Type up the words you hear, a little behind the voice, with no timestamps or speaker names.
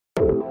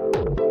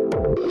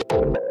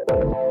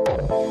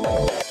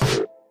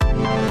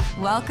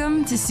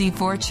Welcome to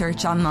C4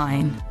 Church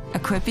Online,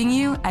 equipping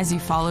you as you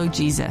follow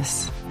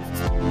Jesus.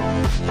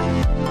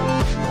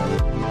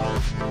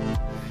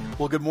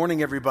 Well, good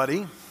morning,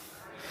 everybody.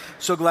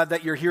 So glad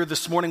that you're here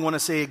this morning. I want to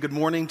say good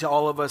morning to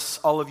all of us,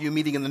 all of you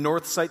meeting in the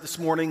North Site this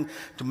morning,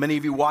 to many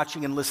of you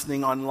watching and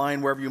listening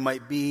online, wherever you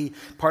might be,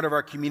 part of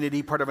our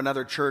community, part of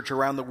another church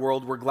around the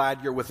world. We're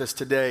glad you're with us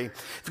today.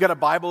 If you've got a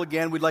Bible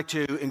again, we'd like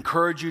to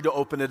encourage you to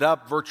open it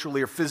up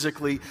virtually or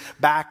physically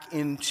back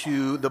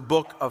into the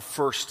book of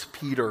 1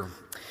 Peter.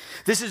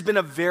 This has been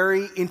a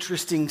very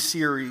interesting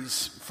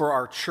series for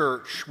our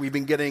church. We've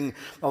been getting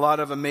a lot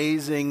of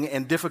amazing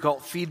and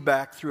difficult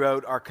feedback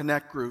throughout our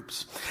Connect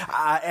groups.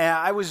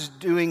 I was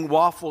doing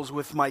waffles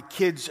with my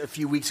kids a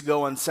few weeks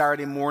ago on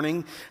Saturday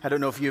morning. I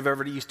don't know if you've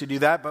ever used to do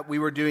that, but we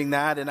were doing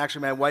that. And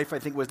actually my wife, I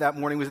think, was at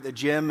the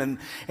gym.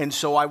 And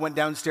so I went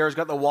downstairs,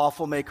 got the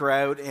waffle maker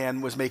out,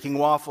 and was making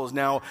waffles.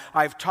 Now,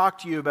 I've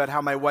talked to you about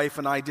how my wife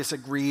and I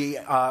disagree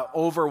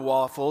over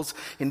waffles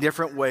in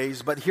different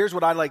ways. But here's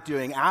what I like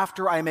doing.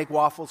 After I make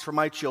waffles for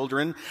my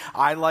children,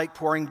 I like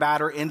pouring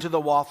batter into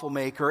the waffle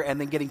maker and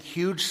then getting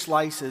huge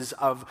slices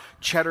of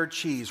cheddar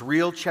cheese,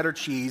 real cheddar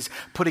cheese,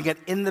 putting it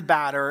in the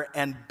batter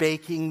and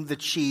baking the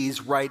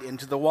cheese right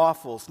into the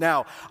waffles.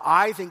 Now,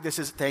 I think this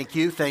is, thank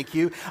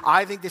you.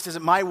 I think this is,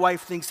 my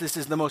wife thinks this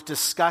is the most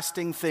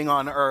disgusting thing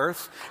on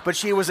earth, but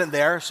she wasn't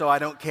there, so I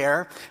don't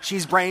care.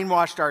 She's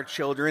brainwashed our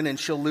children and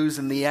she'll lose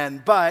in the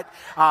end. But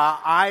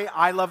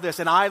I love this,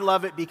 and I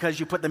love it because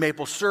you put the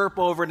maple syrup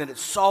over it and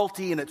it's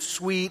salty and it's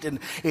sweet and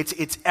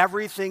it's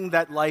everything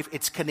that life,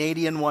 it's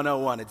Canadian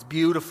 101. It's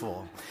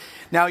beautiful.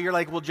 Now you're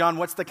like, well, John,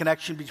 what's the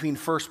connection between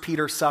 1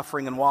 Peter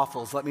suffering and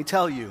waffles? Let me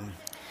tell you.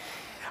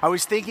 I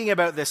was thinking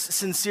about this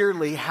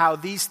sincerely, how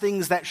these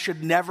things that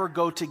should never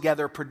go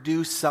together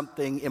produce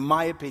something, in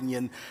my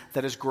opinion,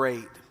 that is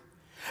great.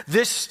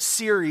 This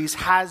series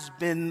has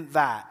been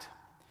that.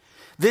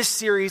 This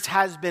series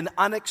has been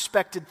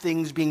unexpected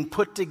things being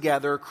put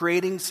together,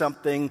 creating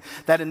something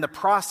that in the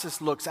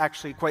process looks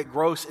actually quite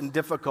gross and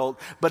difficult,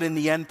 but in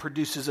the end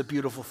produces a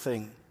beautiful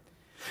thing.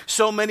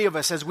 So many of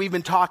us, as we've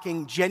been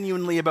talking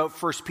genuinely about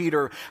 1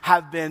 Peter,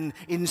 have been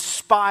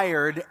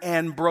inspired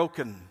and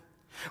broken.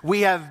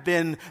 We have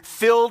been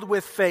filled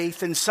with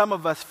faith, and some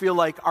of us feel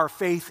like our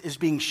faith is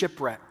being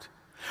shipwrecked.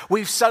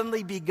 We've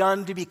suddenly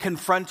begun to be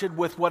confronted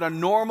with what a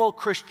normal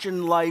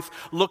Christian life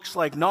looks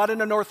like, not in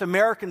a North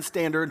American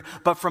standard,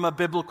 but from a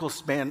biblical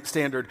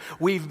standard.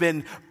 We've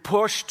been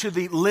pushed to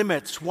the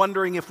limits,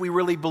 wondering if we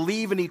really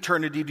believe in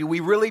eternity. Do we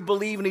really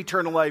believe in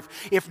eternal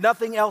life? If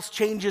nothing else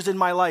changes in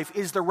my life,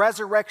 is the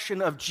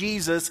resurrection of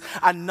Jesus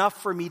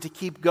enough for me to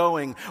keep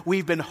going?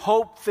 We've been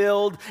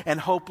hope-filled and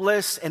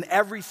hopeless and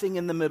everything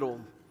in the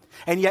middle.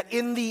 And yet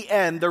in the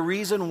end, the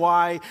reason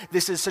why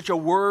this is such a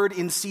word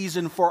in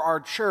season for our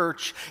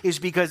church is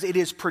because it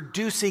is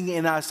producing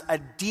in us a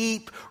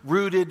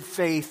deep-rooted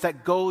faith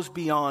that goes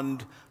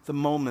beyond the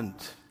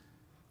moment.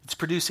 It's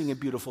producing a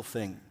beautiful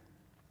thing.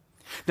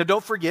 Now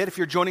don't forget, if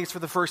you're joining us for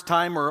the first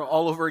time or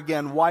all over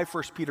again, why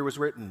 1 Peter was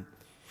written.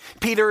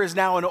 Peter is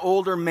now an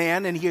older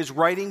man, and he is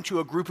writing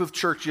to a group of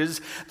churches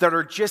that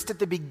are just at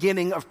the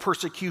beginning of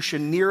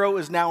persecution. Nero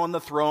is now on the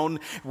throne.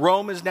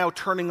 Rome is now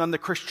turning on the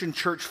Christian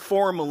church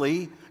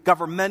formally,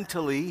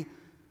 governmentally,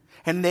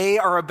 and they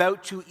are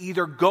about to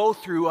either go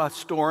through a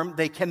storm,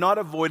 they cannot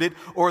avoid it,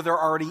 or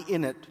they're already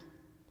in it.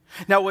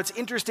 Now, what's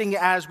interesting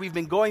as we've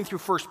been going through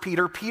 1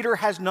 Peter, Peter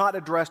has not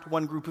addressed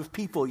one group of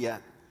people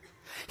yet.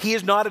 He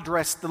has not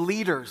addressed the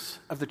leaders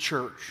of the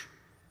church.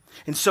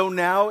 And so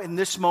now, in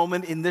this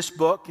moment, in this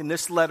book, in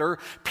this letter,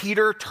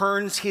 Peter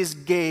turns his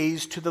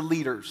gaze to the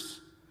leaders.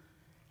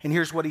 And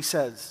here's what he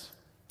says.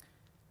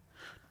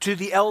 To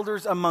the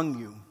elders among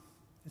you,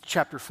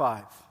 chapter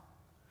 5.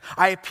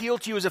 I appeal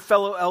to you as a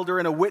fellow elder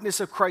and a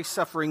witness of Christ's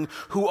suffering,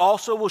 who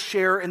also will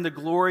share in the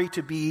glory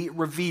to be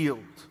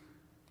revealed.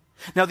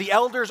 Now, the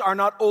elders are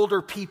not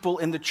older people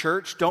in the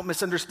church. Don't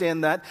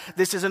misunderstand that.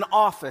 This is an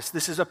office.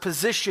 This is a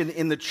position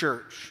in the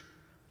church.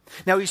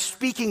 Now, he's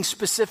speaking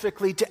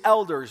specifically to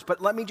elders, but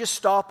let me just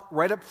stop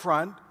right up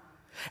front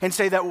and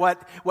say that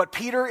what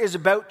Peter is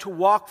about to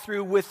walk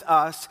through with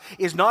us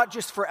is not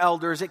just for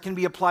elders. It can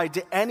be applied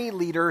to any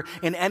leader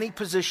in any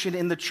position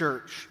in the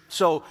church.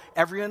 So,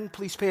 everyone,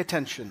 please pay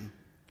attention.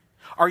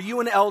 Are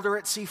you an elder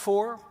at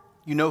C4?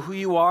 You know who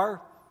you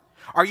are?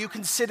 Are you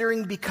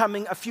considering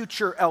becoming a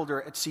future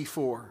elder at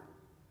C4?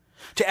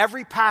 To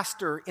every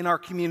pastor in our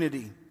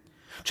community,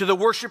 to the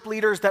worship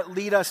leaders that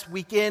lead us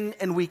week in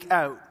and week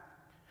out,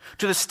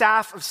 to the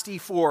staff of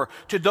C4,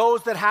 to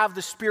those that have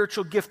the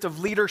spiritual gift of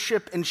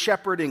leadership and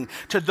shepherding,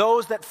 to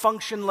those that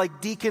function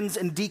like deacons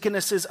and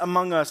deaconesses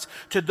among us,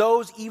 to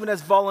those even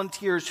as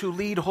volunteers who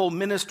lead whole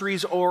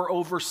ministries or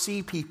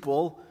oversee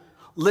people,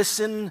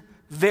 listen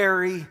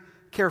very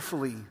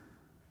carefully.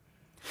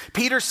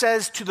 Peter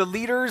says to the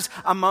leaders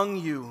among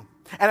you,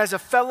 and as a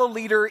fellow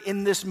leader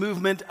in this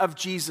movement of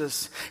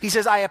Jesus, he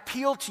says, I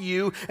appeal to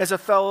you as a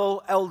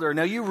fellow elder.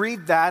 Now you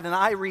read that and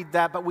I read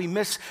that, but we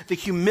miss the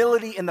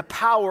humility and the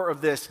power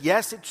of this.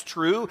 Yes, it's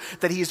true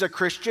that he's a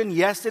Christian.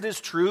 Yes, it is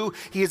true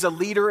he is a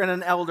leader and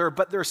an elder,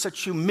 but there's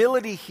such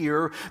humility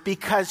here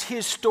because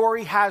his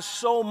story has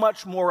so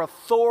much more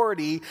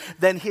authority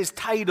than his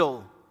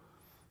title.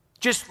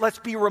 Just let's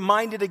be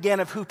reminded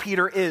again of who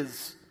Peter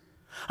is.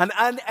 An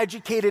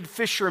uneducated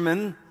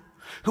fisherman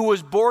who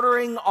was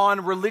bordering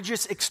on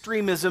religious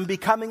extremism,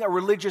 becoming a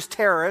religious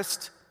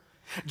terrorist.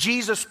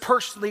 Jesus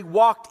personally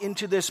walked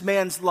into this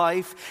man's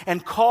life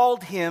and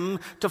called him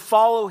to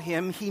follow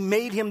him. He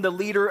made him the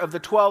leader of the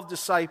 12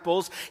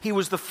 disciples. He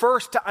was the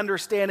first to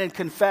understand and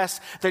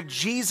confess that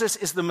Jesus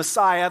is the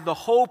Messiah, the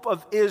hope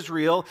of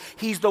Israel.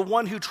 He's the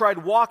one who tried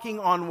walking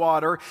on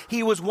water.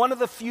 He was one of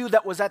the few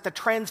that was at the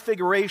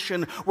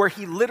Transfiguration where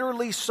he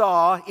literally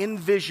saw in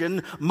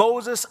vision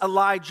Moses,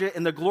 Elijah,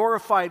 and the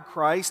glorified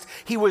Christ.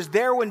 He was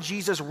there when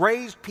Jesus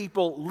raised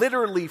people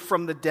literally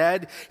from the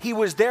dead. He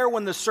was there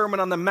when the Sermon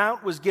on the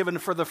Mount was given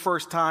for the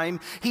first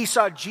time. He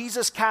saw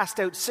Jesus cast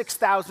out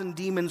 6,000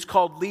 demons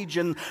called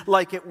Legion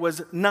like it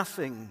was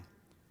nothing.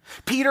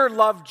 Peter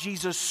loved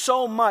Jesus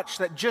so much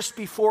that just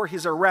before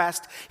his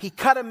arrest, he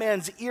cut a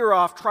man's ear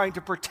off trying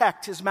to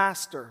protect his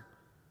master.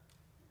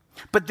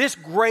 But this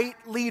great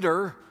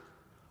leader,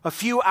 a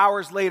few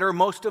hours later,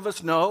 most of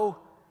us know,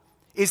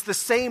 is the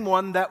same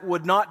one that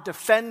would not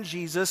defend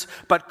Jesus,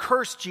 but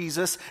curse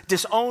Jesus,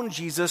 disown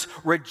Jesus,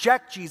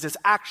 reject Jesus,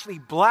 actually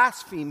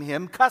blaspheme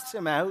him, cuss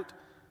him out.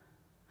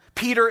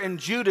 Peter and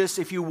Judas,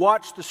 if you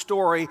watch the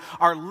story,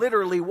 are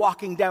literally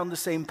walking down the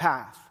same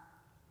path.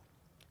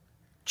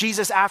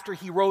 Jesus, after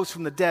he rose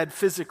from the dead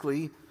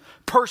physically,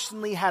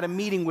 personally had a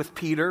meeting with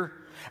Peter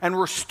and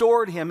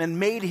restored him and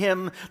made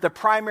him the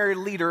primary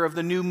leader of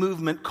the new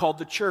movement called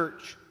the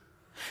church.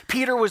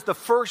 Peter was the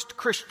first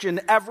Christian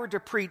ever to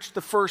preach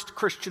the first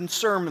Christian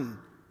sermon.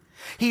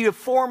 He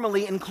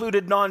formally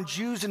included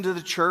non-Jews into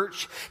the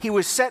church. He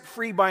was set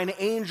free by an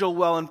angel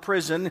while in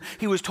prison.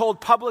 He was told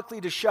publicly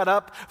to shut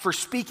up for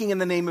speaking in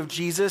the name of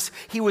Jesus.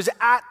 He was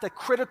at the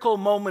critical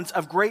moments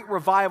of great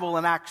revival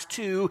in Acts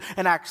 2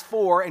 and Acts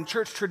 4, and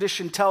church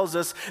tradition tells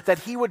us that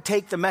he would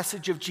take the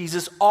message of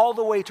Jesus all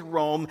the way to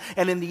Rome,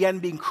 and in the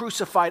end being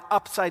crucified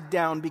upside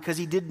down because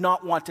he did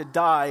not want to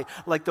die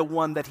like the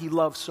one that he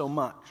loved so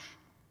much.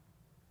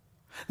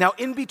 Now,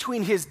 in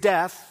between his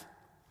death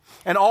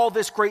and all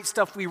this great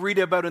stuff we read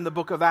about in the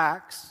book of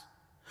Acts,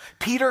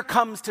 Peter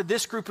comes to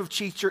this group of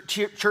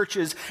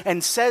churches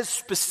and says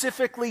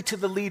specifically to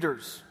the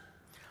leaders,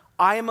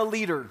 I am a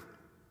leader.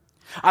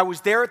 I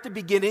was there at the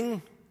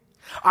beginning.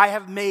 I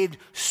have made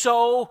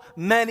so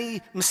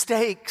many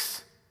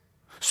mistakes.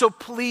 So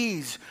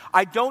please,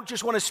 I don't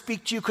just want to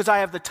speak to you because I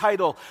have the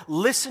title.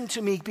 Listen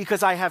to me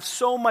because I have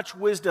so much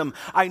wisdom.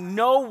 I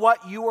know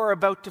what you are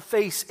about to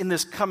face in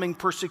this coming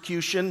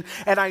persecution,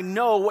 and I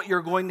know what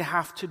you're going to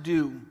have to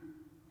do.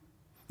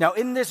 Now,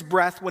 in this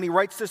breath, when he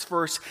writes this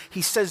verse,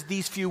 he says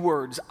these few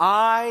words,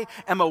 I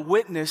am a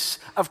witness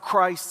of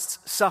Christ's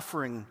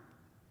suffering.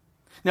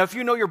 Now, if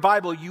you know your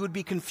Bible, you would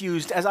be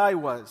confused as I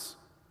was.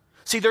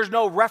 See, there's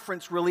no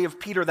reference really of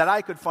Peter that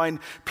I could find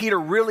Peter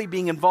really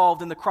being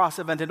involved in the cross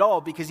event at all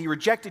because he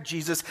rejected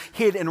Jesus,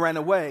 hid, and ran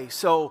away.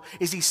 So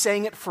is he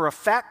saying it for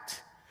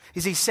effect?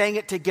 Is he saying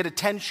it to get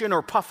attention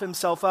or puff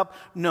himself up?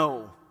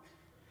 No.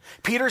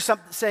 Peter's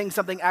saying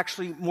something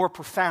actually more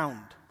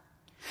profound.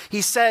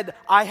 He said,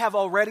 I have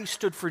already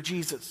stood for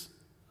Jesus.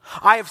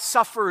 I have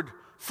suffered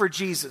for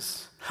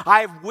Jesus.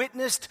 I have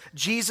witnessed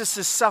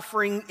Jesus'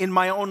 suffering in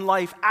my own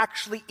life,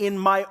 actually in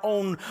my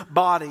own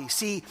body.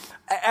 See,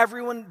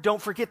 everyone,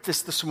 don't forget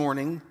this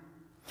morning.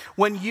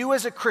 When you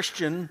as a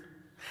Christian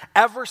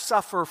ever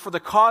suffer for the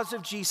cause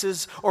of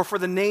Jesus or for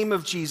the name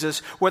of Jesus,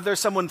 whether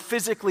someone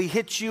physically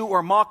hits you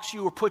or mocks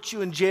you or puts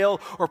you in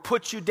jail or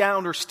puts you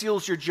down or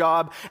steals your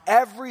job,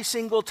 every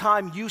single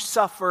time you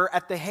suffer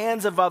at the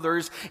hands of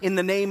others in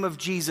the name of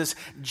Jesus,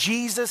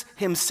 Jesus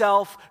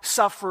himself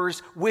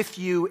suffers with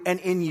you and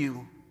in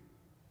you.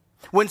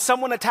 When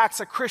someone attacks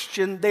a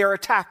Christian, they are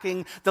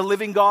attacking the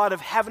living God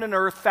of heaven and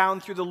earth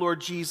found through the Lord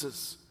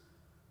Jesus.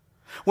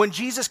 When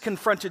Jesus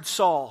confronted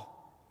Saul,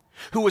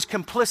 who was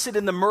complicit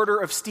in the murder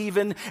of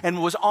Stephen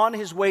and was on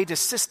his way to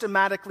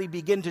systematically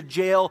begin to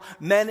jail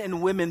men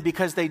and women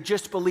because they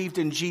just believed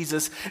in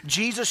Jesus,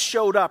 Jesus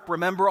showed up,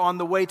 remember, on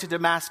the way to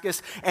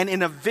Damascus, and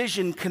in a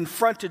vision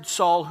confronted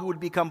Saul, who would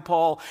become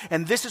Paul.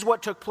 And this is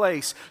what took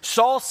place.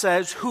 Saul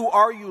says, "Who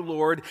are you,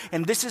 Lord?"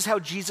 And this is how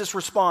Jesus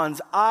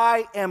responds,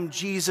 "I am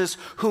Jesus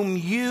whom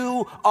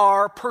you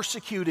are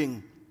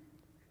persecuting."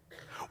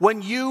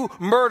 When you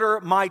murder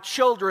my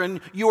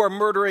children, you are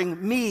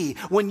murdering me.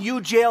 When you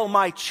jail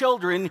my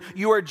children,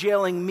 you are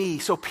jailing me.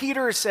 So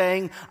Peter is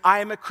saying, I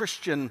am a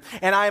Christian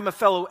and I am a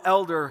fellow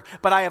elder,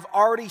 but I have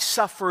already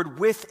suffered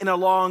with and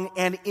along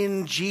and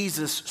in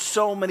Jesus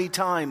so many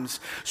times.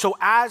 So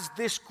as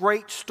this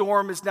great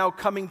storm is now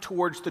coming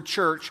towards the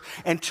church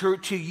and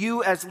to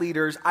you as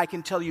leaders, I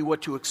can tell you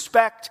what to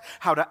expect,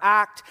 how to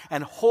act,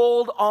 and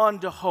hold on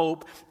to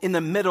hope in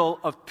the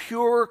middle of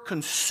pure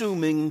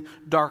consuming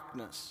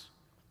darkness.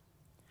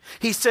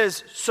 He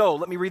says, so,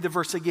 let me read the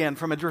verse again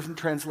from a different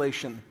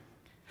translation.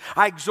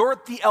 I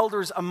exhort the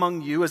elders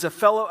among you as a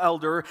fellow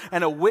elder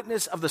and a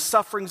witness of the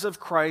sufferings of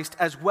Christ,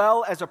 as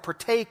well as a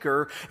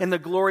partaker in the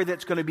glory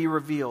that's going to be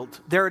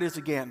revealed. There it is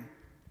again.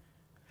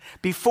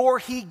 Before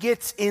he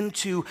gets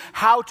into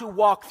how to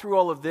walk through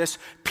all of this,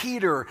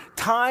 Peter,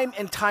 time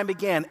and time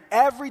again,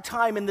 every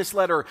time in this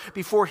letter,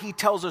 before he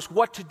tells us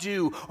what to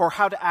do or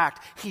how to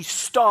act, he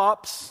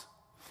stops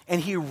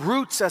and he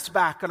roots us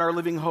back on our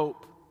living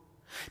hope.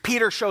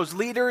 Peter shows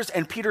leaders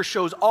and Peter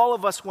shows all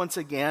of us once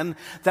again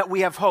that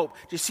we have hope.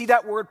 Do you see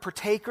that word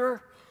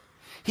partaker?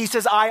 He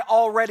says, I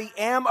already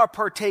am a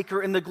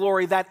partaker in the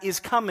glory that is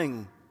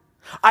coming.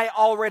 I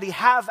already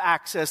have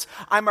access.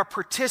 I'm a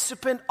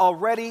participant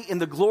already in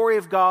the glory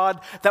of God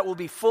that will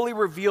be fully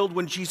revealed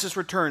when Jesus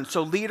returns.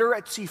 So leader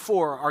at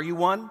C4, are you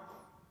one?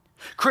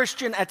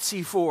 Christian at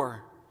C4.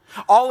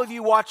 All of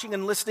you watching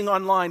and listening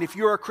online, if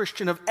you're a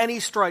Christian of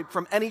any stripe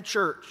from any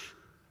church,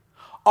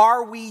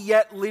 are we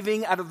yet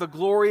living out of the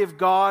glory of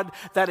God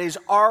that is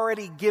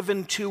already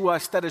given to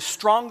us, that is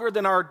stronger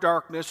than our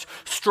darkness,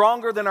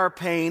 stronger than our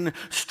pain,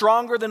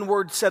 stronger than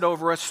words said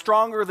over us,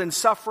 stronger than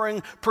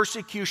suffering,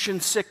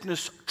 persecution,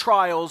 sickness,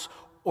 trials,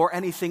 or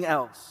anything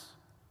else?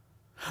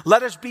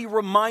 Let us be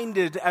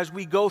reminded as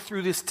we go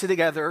through this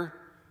together,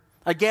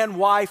 again,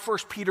 why 1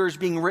 Peter is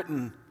being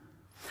written.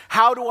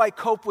 How do I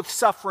cope with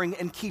suffering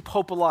and keep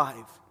hope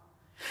alive?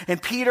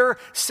 And Peter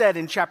said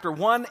in chapter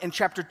 1 and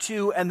chapter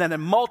 2, and then in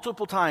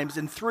multiple times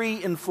in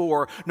 3 and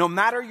 4, no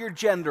matter your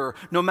gender,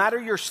 no matter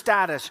your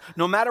status,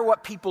 no matter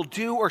what people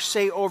do or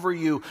say over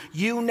you,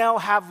 you now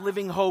have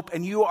living hope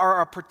and you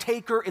are a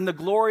partaker in the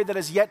glory that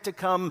is yet to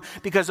come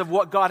because of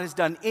what God has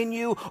done in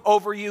you,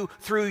 over you,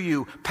 through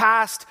you.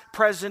 Past,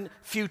 present,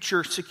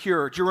 future,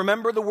 secure. Do you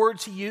remember the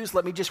words he used?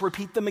 Let me just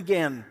repeat them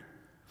again.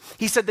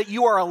 He said that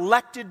you are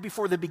elected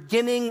before the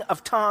beginning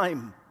of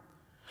time.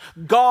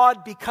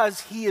 God,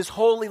 because he is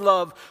holy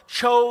love,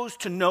 chose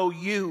to know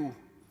you.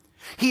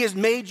 He has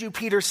made you,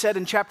 Peter said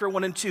in chapter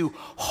 1 and 2,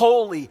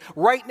 holy.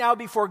 Right now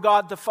before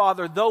God the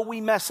Father, though we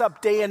mess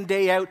up day in,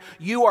 day out,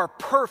 you are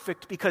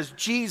perfect because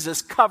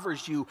Jesus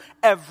covers you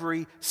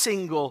every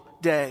single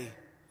day.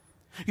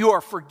 You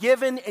are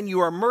forgiven and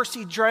you are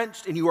mercy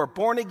drenched and you are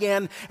born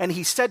again. And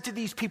he said to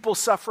these people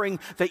suffering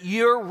that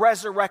your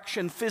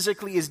resurrection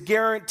physically is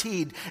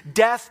guaranteed.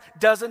 Death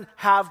doesn't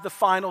have the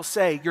final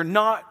say. You're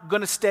not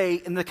going to stay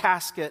in the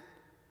casket.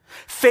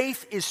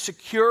 Faith is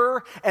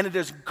secure and it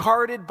is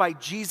guarded by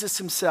Jesus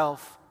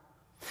himself.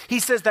 He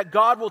says that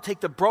God will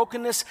take the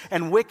brokenness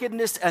and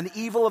wickedness and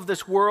evil of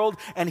this world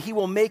and he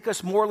will make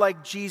us more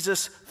like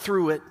Jesus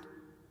through it.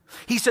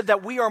 He said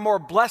that we are more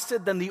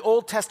blessed than the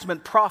Old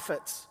Testament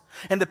prophets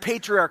and the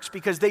patriarchs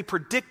because they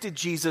predicted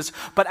Jesus,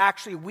 but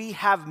actually we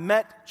have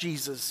met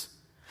Jesus.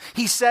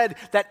 He said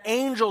that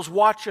angels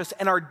watch us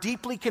and are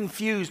deeply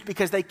confused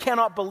because they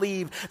cannot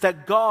believe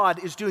that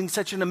God is doing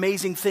such an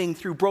amazing thing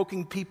through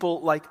broken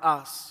people like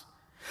us.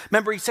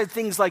 Remember, he said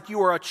things like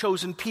you are a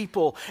chosen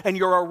people and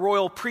you're a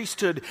royal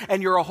priesthood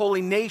and you're a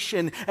holy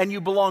nation and you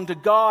belong to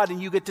God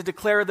and you get to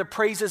declare the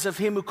praises of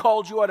him who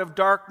called you out of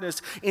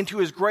darkness into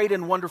his great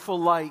and wonderful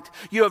light.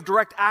 You have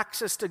direct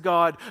access to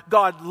God.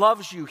 God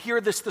loves you.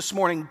 Hear this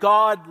morning.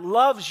 God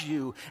loves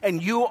you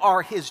and you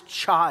are his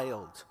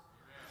child.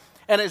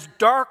 And as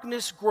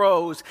darkness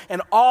grows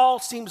and all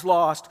seems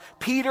lost,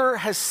 Peter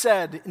has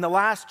said in the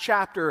last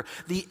chapter,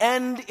 the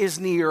end is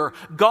near.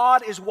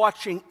 God is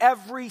watching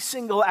every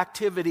single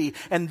activity,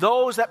 and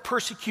those that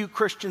persecute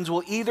Christians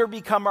will either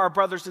become our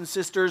brothers and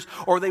sisters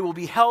or they will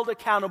be held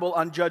accountable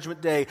on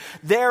Judgment Day.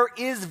 There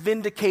is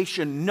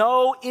vindication.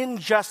 No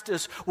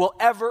injustice will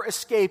ever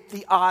escape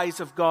the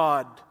eyes of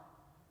God.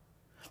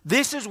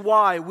 This is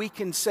why we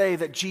can say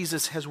that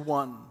Jesus has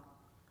won.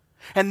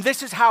 And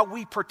this is how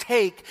we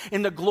partake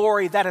in the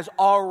glory that is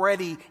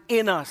already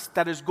in us,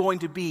 that is going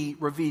to be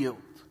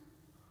revealed.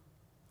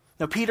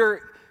 Now,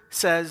 Peter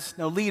says,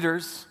 now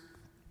leaders,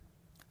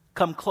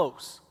 come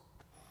close.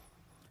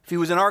 If he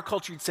was in our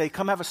culture, he'd say,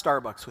 come have a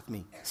Starbucks with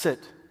me. Sit.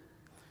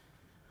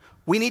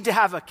 We need to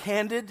have a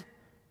candid,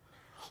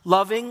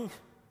 loving,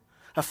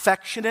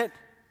 affectionate,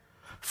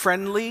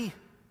 friendly,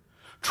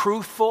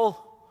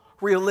 truthful,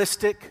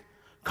 realistic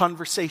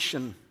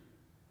conversation.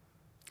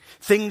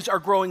 Things are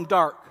growing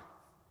dark.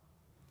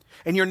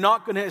 And you're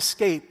not going to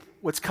escape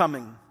what's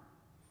coming.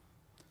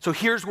 So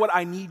here's what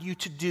I need you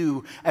to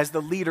do as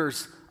the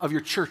leaders of your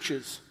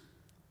churches.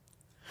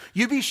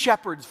 You be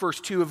shepherds,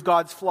 verse 2, of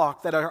God's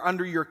flock that are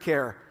under your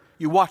care.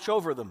 You watch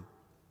over them.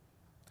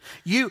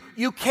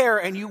 You care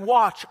and you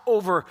watch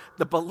over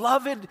the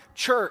beloved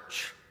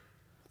church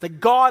that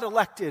God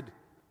elected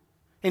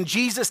and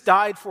Jesus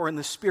died for and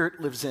the Spirit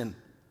lives in.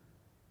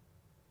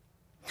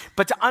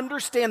 But to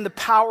understand the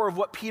power of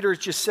what Peter has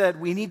just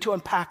said, we need to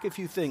unpack a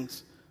few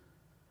things.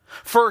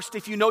 First,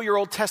 if you know your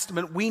Old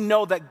Testament, we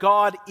know that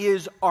God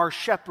is our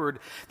shepherd.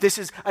 This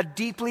is a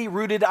deeply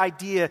rooted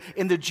idea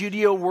in the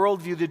Judeo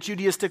worldview, the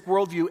Judaistic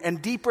worldview.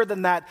 And deeper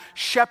than that,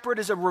 shepherd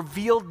is a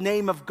revealed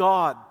name of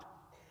God.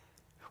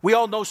 We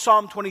all know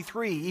Psalm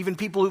 23. Even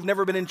people who've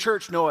never been in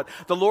church know it.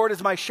 The Lord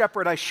is my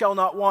shepherd, I shall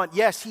not want.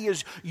 Yes, he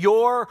is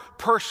your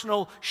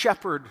personal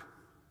shepherd.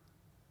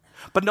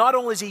 But not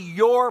only is he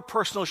your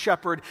personal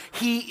shepherd,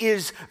 he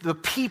is the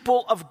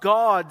people of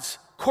God's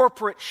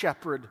corporate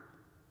shepherd.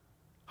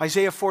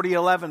 Isaiah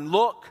 40:11,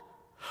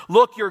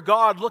 look your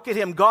God, look at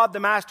him. God the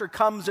Master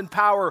comes in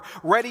power,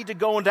 ready to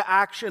go into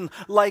action.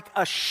 Like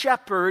a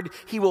shepherd,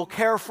 he will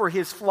care for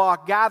his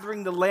flock,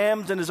 gathering the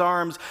lambs in his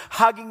arms,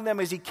 hugging them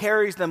as he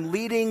carries them,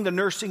 leading the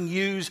nursing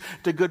ewes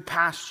to good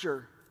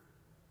pasture.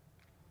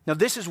 Now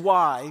this is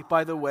why,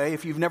 by the way,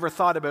 if you've never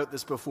thought about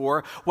this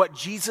before, what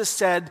Jesus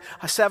said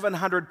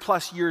 700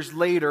 plus years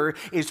later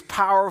is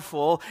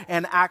powerful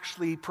and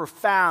actually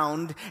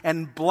profound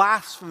and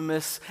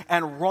blasphemous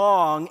and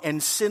wrong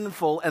and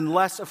sinful,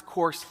 unless, of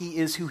course, he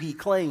is who he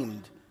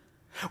claimed.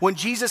 When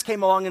Jesus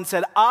came along and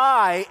said,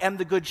 I am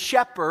the good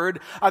shepherd,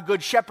 a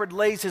good shepherd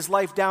lays his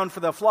life down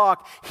for the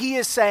flock, he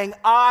is saying,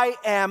 I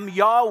am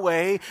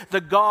Yahweh, the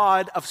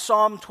God of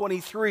Psalm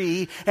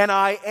 23, and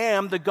I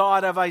am the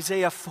God of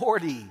Isaiah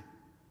 40.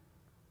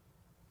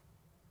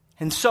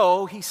 And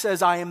so he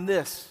says, I am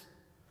this.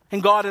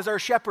 And God is our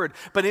shepherd.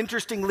 But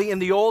interestingly, in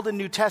the Old and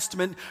New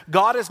Testament,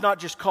 God is not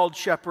just called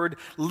shepherd.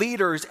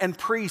 Leaders and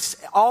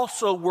priests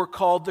also were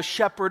called the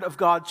shepherd of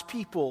God's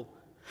people.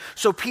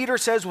 So Peter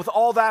says, with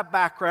all that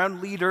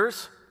background,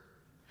 leaders,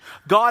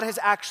 God has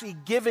actually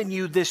given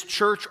you this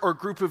church or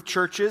group of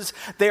churches.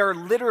 They are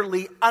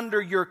literally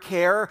under your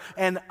care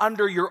and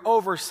under your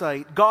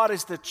oversight. God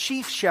is the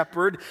chief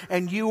shepherd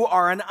and you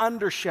are an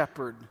under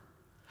shepherd.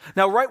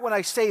 Now, right when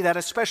I say that,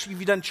 especially if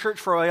you've done church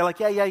for a while, you're like,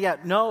 yeah,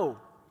 no.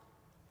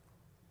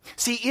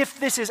 See, if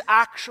this is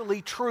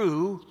actually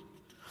true,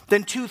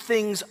 then two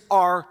things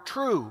are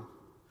true.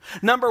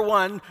 Number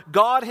one,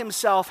 God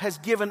himself has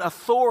given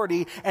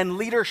authority and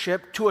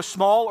leadership to a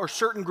small or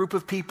certain group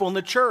of people in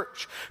the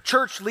church.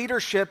 Church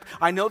leadership,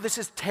 I know this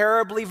is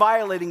terribly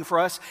violating for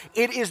us,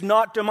 it is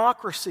not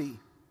democracy.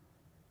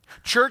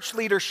 Church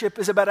leadership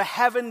is about a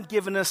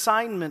heaven-given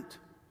assignment.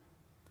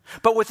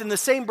 But within the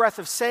same breath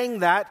of saying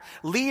that,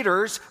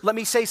 leaders, let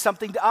me say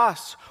something to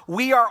us.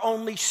 We are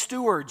only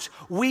stewards.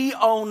 We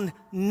own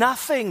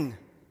nothing.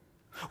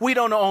 We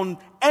don't own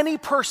any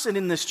person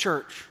in this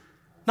church.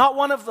 Not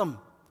one of them.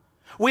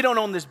 We don't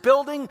own this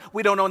building.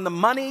 We don't own the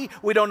money.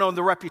 We don't own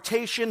the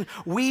reputation.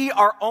 We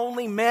are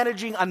only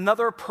managing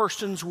another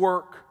person's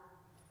work.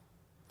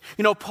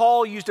 You know,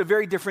 Paul used a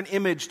very different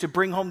image to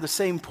bring home the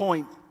same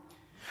point.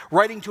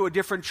 Writing to a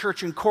different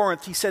church in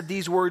Corinth, he said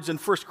these words in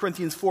 1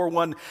 Corinthians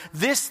 4:1,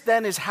 "This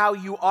then is how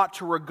you ought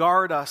to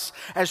regard us,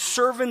 as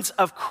servants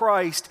of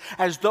Christ,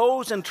 as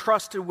those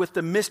entrusted with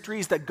the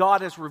mysteries that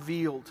God has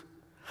revealed."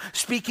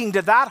 Speaking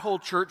to that whole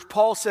church,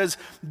 Paul says,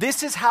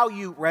 this is how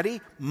you, ready,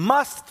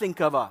 must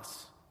think of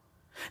us.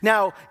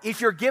 Now,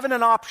 if you're given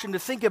an option to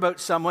think about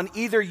someone,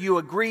 either you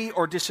agree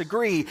or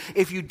disagree.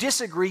 If you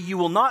disagree, you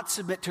will not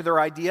submit to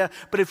their idea,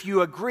 but if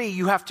you agree,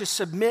 you have to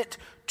submit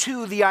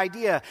to the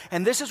idea.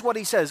 And this is what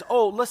he says,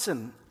 oh,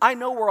 listen, I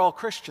know we're all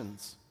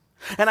Christians.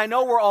 And I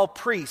know we're all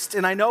priests,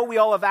 and I know we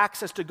all have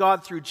access to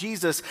God through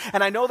Jesus,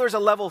 and I know there's a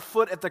level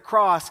foot at the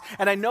cross,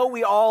 and I know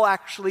we all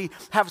actually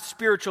have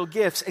spiritual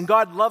gifts, and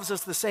God loves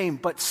us the same,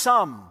 but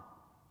some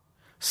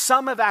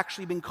have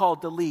actually been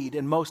called to lead,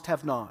 and most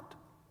have not.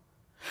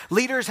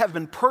 Leaders have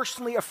been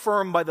personally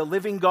affirmed by the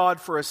living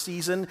God for a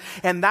season,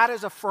 and that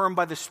is affirmed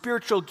by the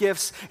spiritual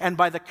gifts and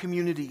by the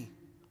community.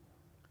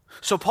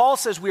 So Paul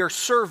says we are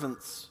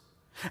servants.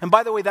 And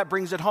by the way, that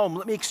brings it home.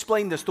 Let me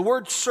explain this. The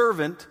word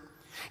servant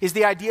is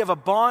the idea of a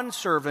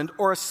bondservant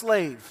or a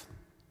slave.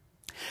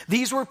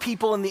 These were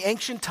people in the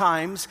ancient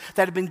times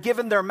that had been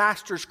given their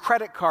master's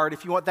credit card,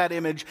 if you want that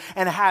image,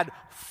 and had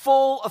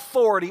full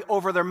authority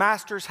over their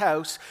master's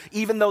house,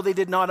 even though they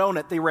did not own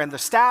it. They ran the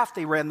staff,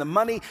 they ran the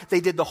money, they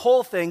did the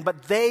whole thing,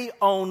 but they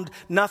owned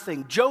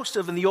nothing.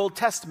 Joseph in the Old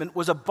Testament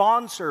was a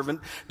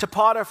bondservant to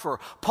Potiphar.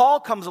 Paul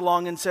comes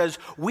along and says,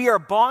 we are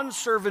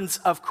bondservants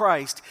of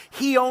Christ.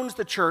 He owns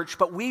the church,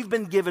 but we've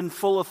been given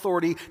full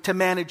authority to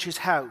manage his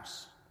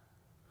house.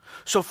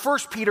 So 1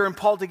 Peter and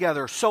Paul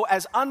together. So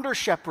as under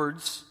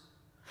shepherds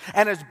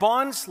and as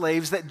bond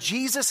slaves that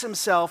Jesus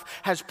himself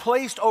has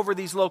placed over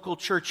these local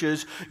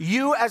churches,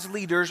 you as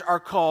leaders are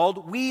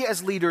called, we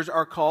as leaders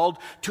are called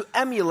to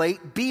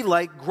emulate, be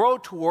like, grow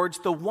towards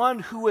the one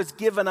who has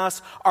given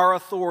us our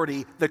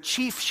authority, the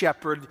chief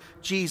shepherd,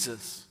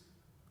 Jesus.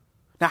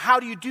 Now, how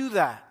do you do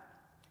that?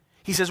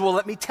 He says, well,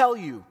 let me tell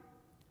you.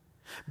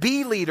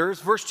 Be leaders,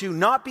 verse 2,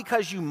 not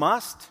because you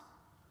must,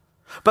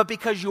 but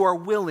because you are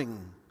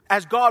willing.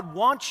 as God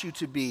wants you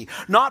to be,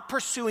 not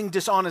pursuing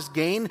dishonest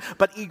gain,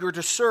 but eager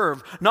to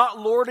serve, not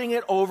lording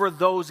it over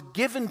those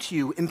given to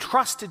you,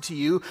 entrusted to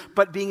you,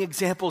 but being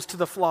examples to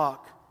the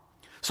flock.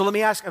 So let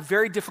me ask a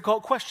very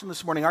difficult question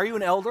this morning. Are you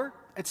an elder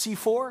at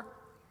C4?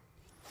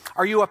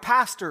 Are you a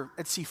pastor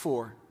at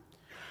C4?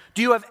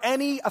 Do you have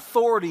any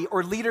authority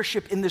or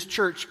leadership in this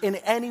church in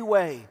any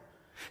way?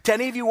 To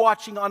any of you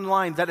watching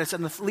online that is a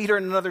leader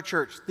in another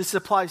church, this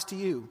applies to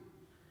you.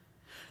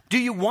 Do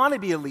you want to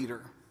be a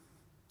leader?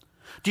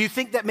 Do you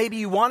think that maybe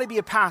you want to be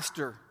a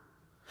pastor?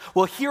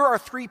 Well, here are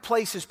 3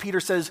 places Peter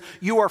says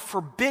you are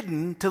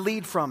forbidden to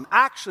lead from.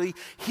 Actually,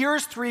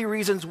 here's 3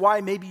 reasons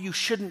why maybe you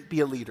shouldn't be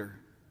a leader.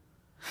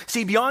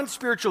 See, beyond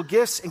spiritual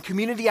gifts and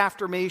community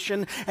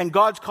affirmation and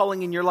God's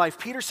calling in your life,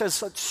 Peter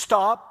says, let's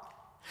stop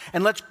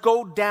and let's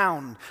go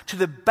down to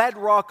the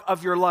bedrock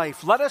of your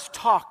life. Let us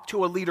talk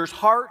to a leader's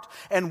heart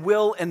and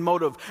will and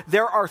motive.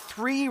 There are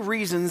 3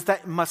 reasons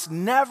that must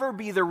never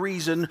be the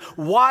reason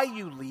why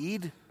you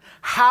lead,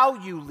 how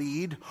you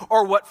lead,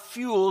 or what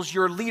fuels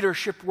your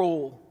leadership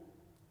role.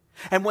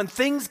 And when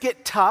things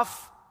get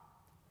tough,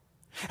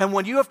 and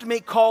when you have to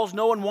make calls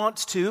no one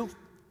wants to,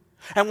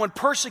 and when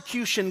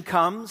persecution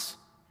comes,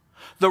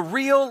 the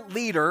real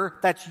leader,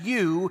 that's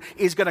you,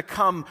 is going to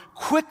come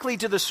quickly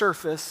to the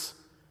surface,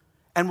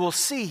 and we'll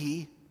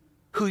see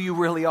who you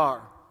really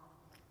are.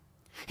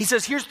 He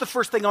says, here's the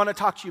first thing I want to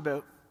talk to you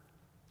about.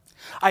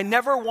 I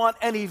never want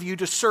any of you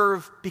to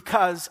serve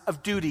because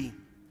of duty.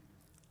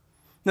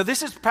 Now,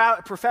 this is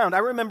profound. I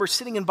remember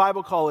sitting in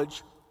Bible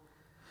college,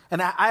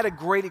 and I had a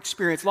great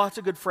experience, lots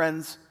of good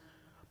friends,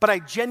 but I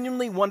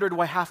genuinely wondered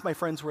why half my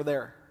friends were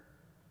there.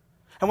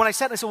 And when I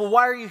sat, I said, well,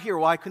 why are you here?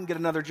 Well, I couldn't get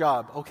another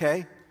job,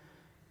 okay?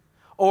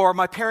 Or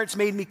my parents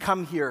made me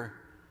come here.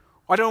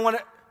 Or I don't want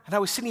to, and I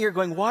was sitting here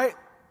going, why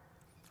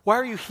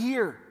are you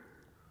here?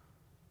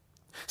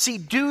 See,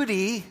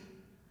 duty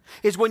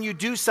is when you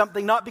do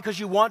something not because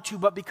you want to,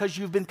 but because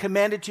you've been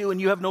commanded to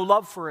and you have no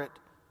love for it.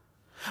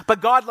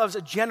 But God loves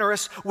a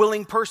generous,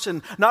 willing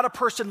person, not a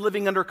person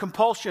living under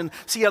compulsion.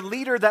 See, a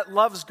leader that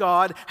loves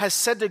God has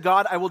said to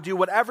God, I will do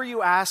whatever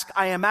you ask.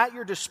 I am at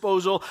your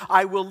disposal.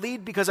 I will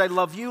lead because I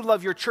love you,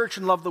 love your church,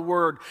 and love the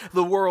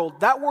world.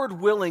 That word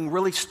willing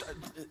really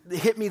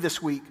hit me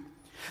this week.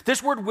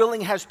 This word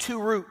willing has 2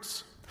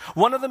 roots.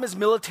 One of them is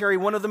military,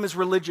 one of them is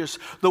religious.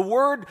 The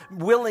word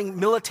willing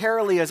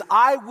militarily is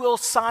I will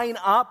sign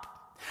up,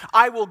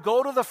 I will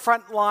go to the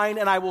front line,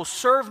 and I will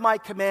serve my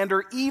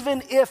commander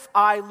even if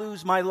I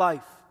lose my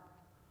life.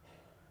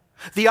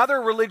 The other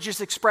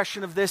religious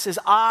expression of this is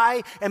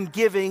I am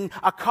giving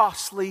a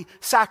costly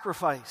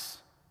sacrifice.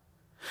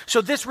 So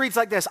this reads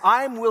like this: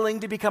 I am willing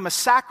to become a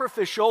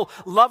sacrificial,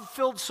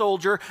 love-filled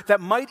soldier that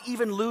might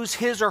even lose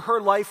his or her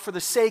life for the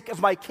sake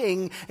of my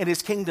king and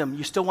his kingdom.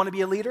 You still want to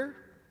be a leader?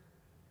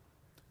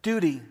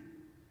 Duty.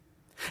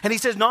 And he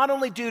says not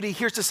only duty,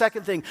 here's the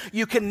second thing.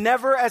 You can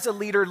never as a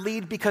leader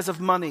lead because of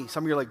money.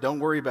 Some of you are like, don't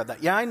worry about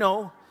that. Yeah, I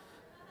know.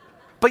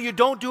 But you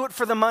don't do it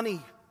for the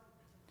money.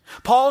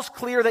 Paul's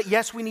clear that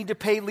yes, we need to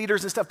pay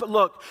leaders and stuff, but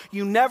look,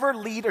 you never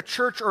lead a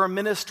church or a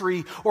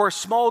ministry or a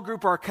small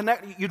group or a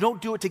connect. You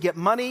don't do it to get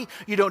money.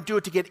 You don't do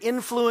it to get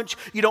influence.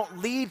 You don't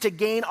lead to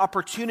gain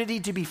opportunity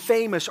to be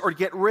famous or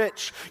get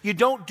rich. You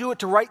don't do it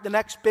to write the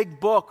next big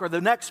book or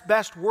the next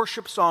best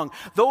worship song.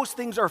 Those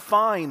things are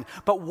fine.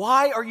 But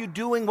why are you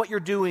doing what you're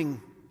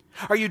doing?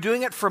 Are you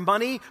doing it for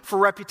money, for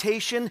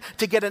reputation,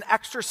 to get an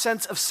extra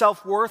sense of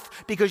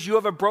self-worth because you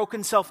have a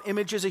broken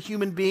self-image as a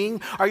human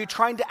being? Are you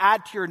trying to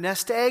add to your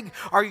nest egg?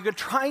 Are you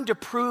trying to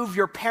prove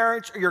your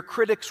parents or your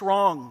critics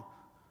wrong?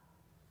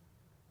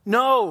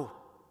 No.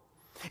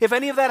 If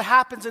any of that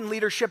happens in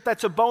leadership,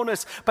 that's a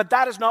bonus, but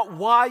that is not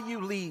why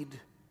you lead.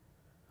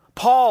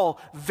 Paul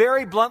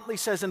very bluntly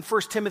says in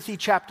 1 Timothy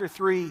chapter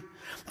 3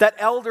 that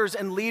elders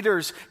and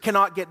leaders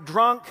cannot get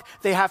drunk.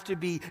 They have to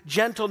be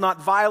gentle,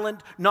 not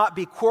violent, not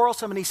be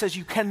quarrelsome. And he says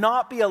you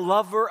cannot be a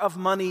lover of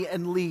money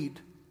and lead.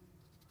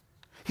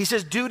 He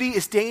says duty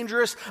is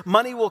dangerous.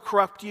 Money will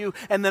corrupt you.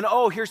 And then,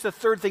 here's the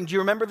third thing. Do you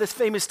remember this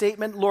famous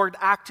statement Lord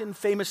Acton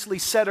famously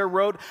said or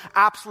wrote?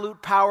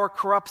 Absolute power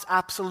corrupts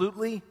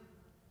absolutely.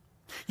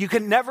 You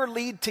can never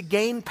lead to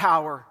gain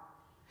power.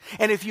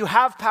 And if you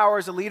have power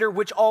as a leader,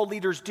 which all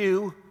leaders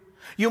do,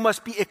 you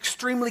must be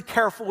extremely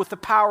careful with the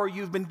power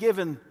you've been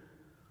given.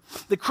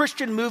 The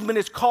Christian movement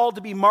is called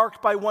to be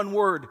marked by one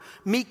word: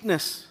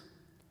 meekness.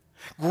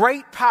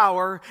 Great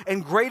power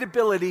and great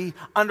ability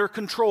under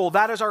control.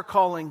 That is our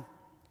calling.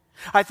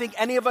 I think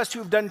any of us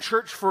who've done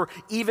church for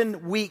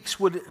even weeks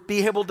would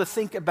be able to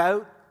think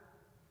about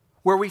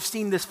where we've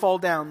seen this fall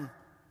down.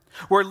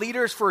 Where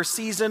leaders for a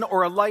season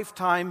or a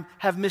lifetime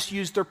have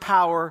misused their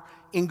power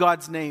in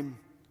God's name.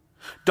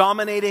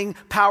 Dominating,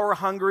 power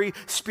hungry,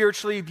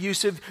 spiritually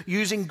abusive,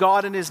 using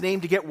God and his name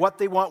to get what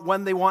they want,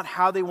 when they want,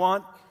 how they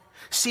want,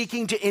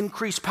 seeking to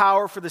increase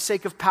power for the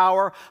sake of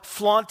power,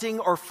 flaunting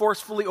or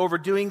forcefully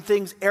overdoing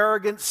things,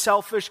 arrogant,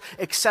 selfish,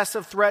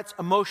 excessive threats,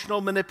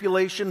 emotional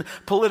manipulation,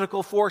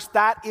 political force.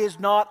 That is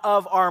not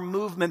of our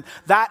movement.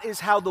 That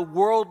is how the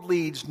world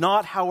leads,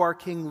 not how our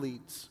King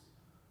leads.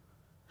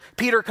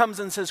 Peter comes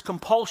and says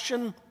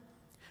compulsion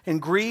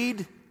and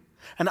greed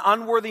and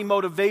unworthy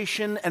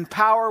motivation and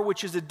power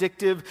which is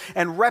addictive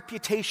and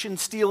reputation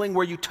stealing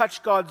where you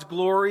touch God's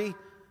glory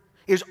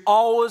is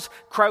always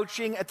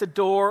crouching at the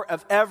door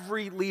of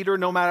every leader,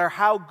 no matter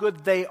how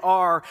good they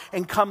are,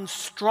 and comes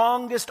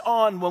strongest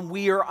on when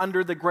we are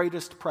under the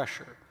greatest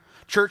pressure.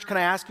 Church, can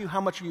I ask you,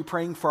 how much are you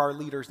praying for our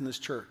leaders in this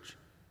church?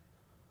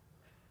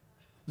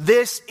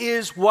 This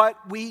is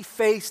what we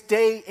face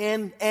day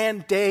in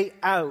and day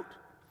out.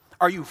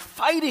 Are you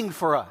fighting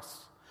for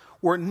us?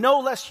 We're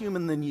no less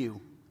human than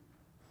you.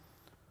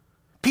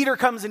 Peter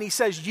comes and he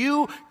says,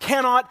 you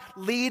cannot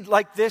lead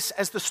like this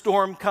as the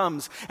storm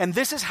comes. And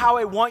this is how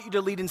I want you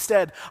to lead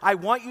instead. I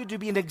want you to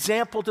be an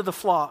example to the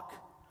flock.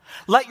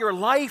 Let your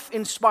life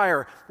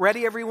inspire.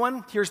 Ready,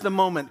 everyone? Here's the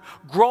moment.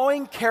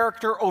 Growing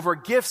character over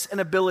gifts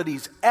and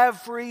abilities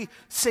every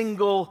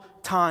single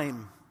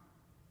time.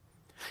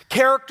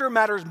 Character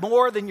matters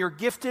more than your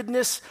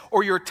giftedness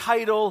or your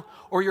title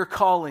or your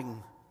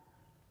calling.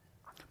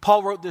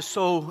 Paul wrote this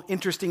so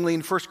interestingly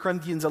in 1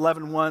 Corinthians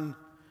 11:1.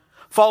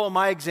 Follow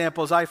my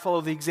example as I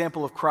follow the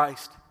example of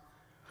Christ.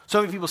 So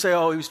many people say,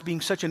 oh, he was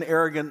being such an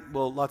arrogant,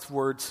 well, lots of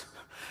words.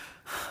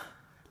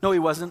 No, he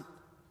wasn't.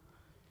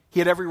 He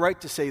had every right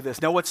to say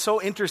this. Now, what's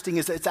so interesting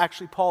is that it's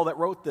actually Paul that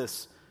wrote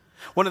this.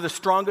 One of the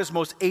strongest,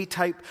 most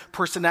A-type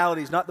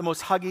personalities, not the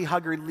most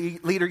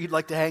huggy leader you'd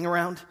like to hang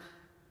around.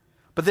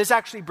 But this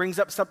actually brings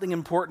up something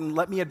important.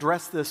 Let me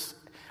address this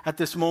at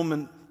this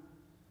moment.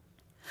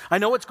 I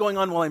know what's going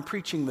on while I'm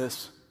preaching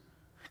this.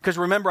 Because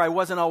remember, I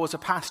wasn't always a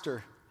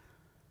pastor.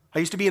 I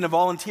used to be a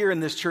volunteer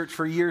in this church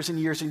for years and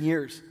years and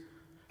years.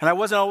 And I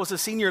wasn't always a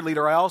senior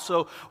leader. I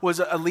also was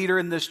a leader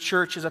in this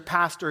church as a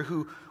pastor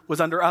who was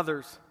under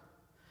others.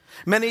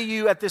 Many of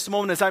you at this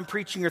moment as I'm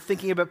preaching are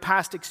thinking about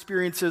past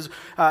experiences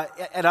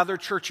at other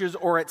churches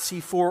or at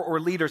C4 or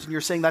leaders. And you're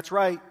saying, that's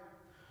right.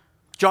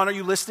 John, are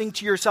you listening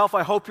to yourself?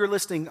 I hope you're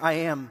listening. I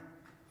am.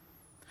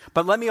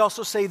 But let me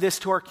also say this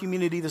to our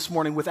community this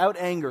morning without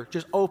anger,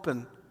 just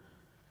open.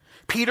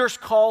 Peter's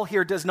call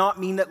here does not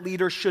mean that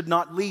leaders should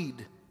not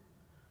lead.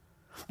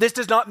 This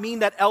does not mean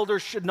that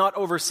elders should not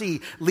oversee.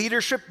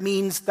 Leadership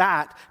means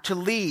that, to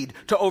lead,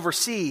 to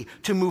oversee,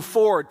 to move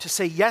forward, to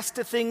say yes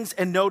to things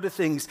and no to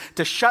things,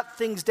 to shut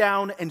things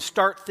down and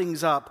start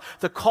things up.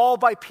 The call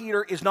by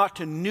Peter is not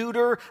to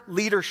neuter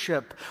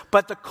leadership,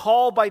 but the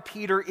call by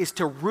Peter is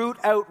to root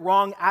out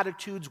wrong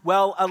attitudes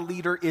while a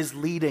leader is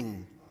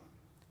leading.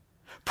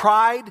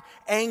 Pride,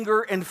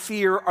 anger, and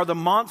fear are the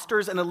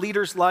monsters in a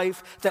leader's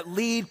life that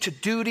lead to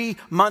duty,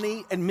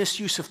 money, and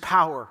misuse of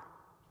power.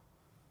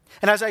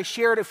 And as I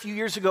shared a few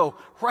years ago,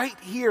 right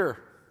here,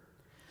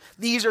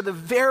 these are the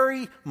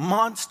very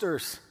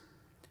monsters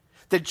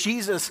that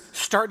Jesus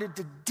started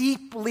to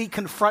deeply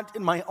confront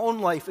in my own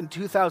life in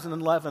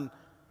 2011.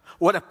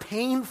 What a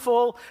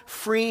painful,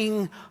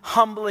 freeing,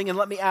 humbling, and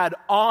let me add,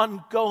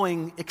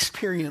 ongoing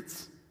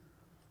experience.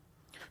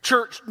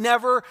 Church,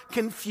 never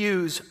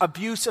confuse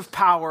abuse of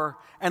power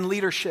and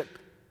leadership.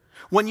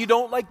 When you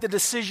don't like the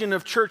decision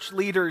of church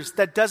leaders,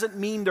 that doesn't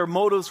mean their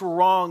motives were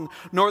wrong,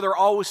 nor they're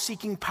always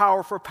seeking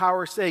power for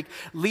power's sake.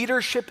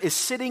 Leadership is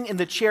sitting in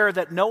the chair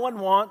that no one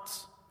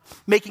wants,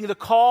 making the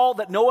call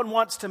that no one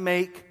wants to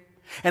make,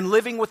 and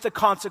living with the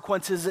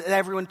consequences that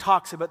everyone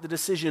talks about the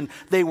decision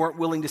they weren't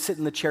willing to sit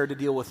in the chair to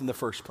deal with in the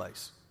first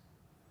place.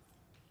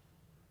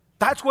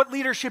 That's what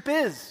leadership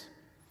is.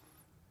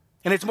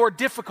 And it's more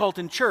difficult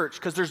in church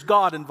because there's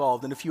God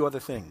involved and a few other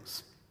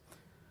things.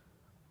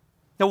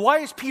 Now, why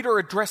is Peter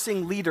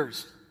addressing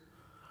leaders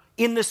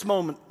in this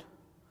moment?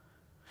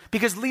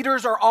 Because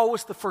leaders are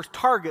always the first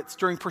targets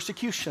during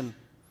persecution.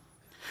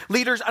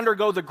 Leaders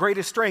undergo the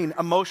greatest strain: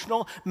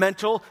 emotional,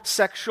 mental,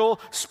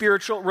 sexual,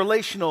 spiritual,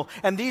 relational.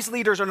 And these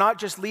leaders are not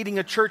just leading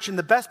a church in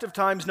the best of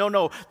times.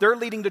 No. They're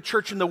leading the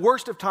church in the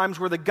worst of times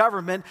where the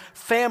government,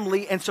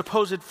 family, and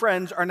supposed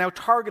friends are now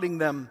targeting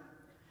them.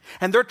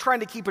 And they're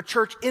trying to keep a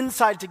church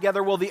inside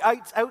together while the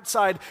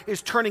outside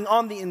is turning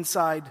on the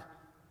inside.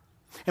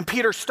 And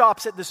Peter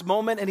stops at this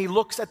moment and he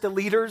looks at the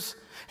leaders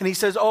and he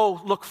says,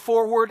 oh, look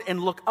forward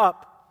and look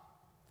up.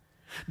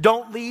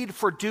 Don't lead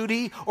for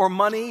duty or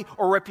money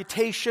or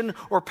reputation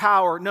or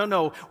power.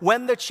 No.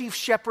 When the chief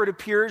shepherd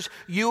appears,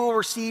 you will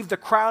receive the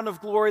crown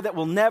of glory that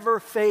will never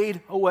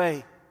fade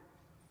away.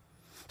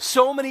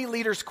 So many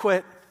leaders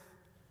quit.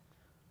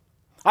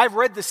 I've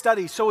read the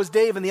study, so has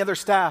Dave and the other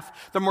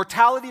staff. The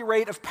mortality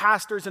rate of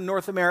pastors in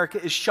North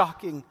America is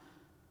shocking.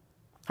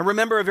 I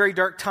remember a very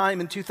dark time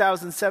in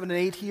 2007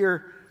 and 2008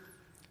 here.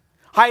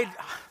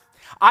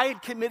 I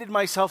had committed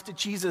myself to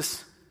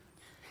Jesus.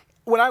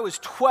 When I was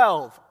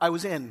 12, I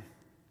was in.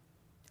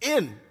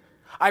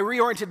 I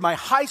reoriented my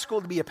high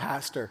school to be a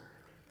pastor.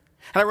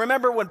 And I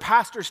remember when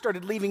pastors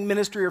started leaving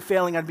ministry or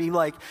failing, I'd be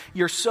like,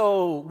 you're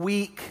so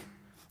weak,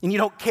 and you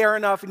don't care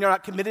enough, and you're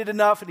not committed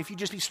enough, and if you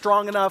just be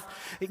strong enough,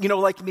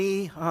 like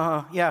me,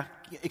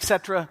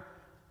 etc.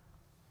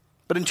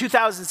 But in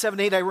 2007,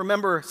 2008, I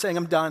remember saying,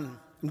 I'm done.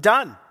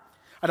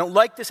 I don't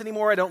like this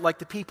anymore. I don't like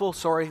the people.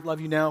 Sorry, love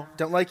you now.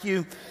 Don't like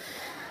you.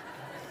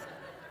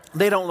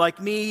 They don't like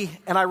me.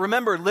 And I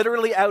remember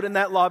literally out in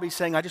that lobby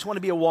saying, I just want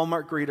to be a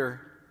Walmart greeter.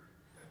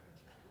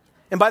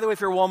 And by the way,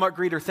 if you're a Walmart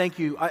greeter, thank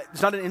you.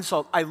 It's not an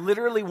insult. I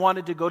literally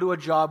wanted to go to a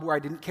job where I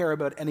didn't care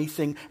about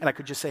anything and I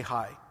could just say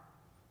hi.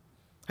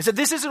 I said,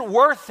 this isn't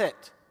worth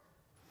it.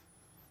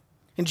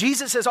 And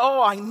Jesus says,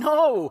 oh, I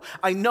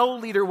know,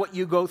 leader, what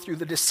you go through,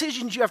 the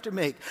decisions you have to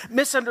make,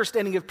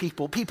 misunderstanding of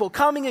people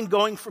coming and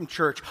going from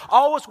church,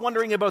 always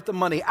wondering about the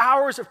money,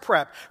 hours of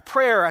prep,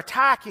 prayer,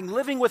 attacking,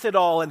 living with it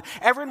all, and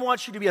everyone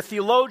wants you to be a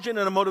theologian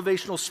and a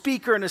motivational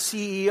speaker and a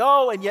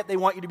CEO, and yet they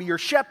want you to be your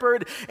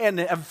shepherd and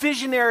a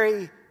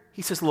visionary.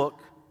 He says, look,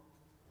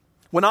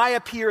 when I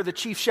appear, the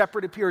chief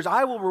shepherd appears,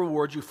 I will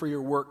reward you for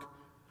your work.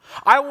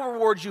 I will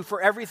reward you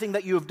for everything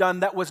that you have done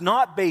that was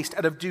not based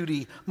out of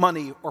duty,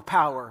 money, or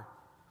power.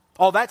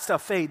 All that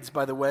stuff fades,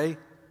 by the way.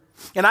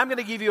 And I'm going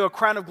to give you a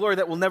crown of glory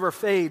that will never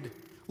fade.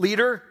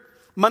 Leader,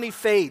 money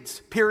fades,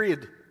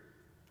 period.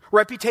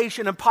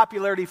 Reputation and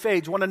popularity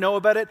fades. Want to know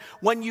about it?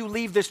 When you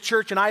leave this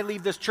church and I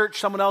leave this church,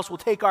 someone else will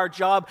take our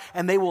job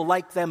and they will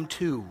like them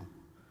too.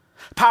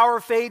 Power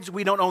fades.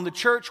 We don't own the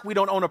church. We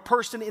don't own a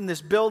person in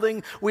this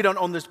building. We don't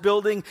own this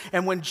building.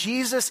 And when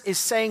Jesus is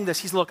saying this,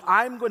 he's, look,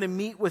 I'm going to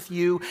meet with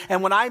you.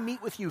 And when I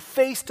meet with you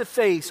face to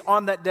face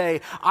on that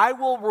day, I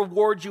will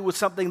reward you with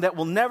something that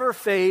will never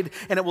fade,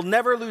 and it will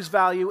never lose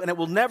value, and it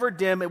will never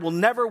dim, it will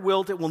never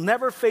wilt, it will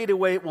never fade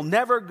away, it will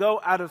never go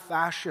out of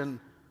fashion.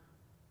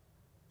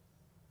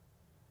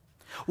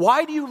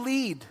 Why do you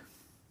lead?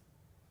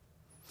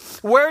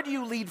 Where do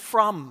you lead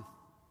from?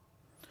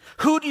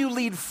 Who do you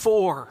lead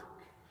for?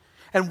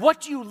 And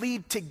what do you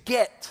lead to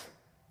get?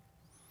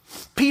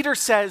 Peter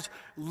says,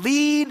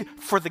 lead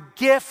for the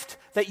gift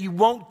that you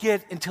won't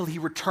get until he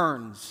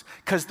returns,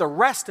 because the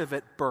rest of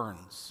it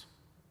burns.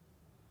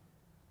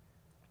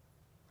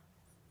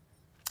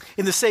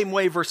 In the same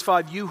way, verse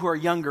 5, you who are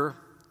younger,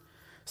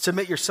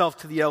 submit yourself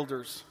to the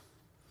elders.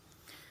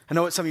 I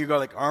know what some of you go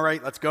like, all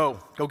right, let's go.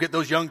 Go get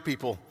those young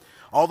people.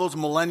 All those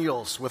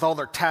millennials with all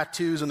their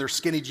tattoos and their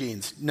skinny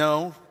jeans.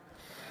 No.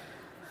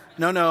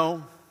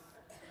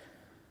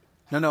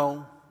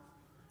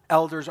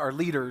 Elders are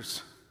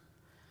leaders.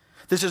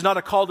 This is not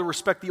a call to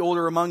respect the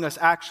older among us.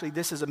 Actually,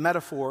 this is a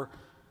metaphor.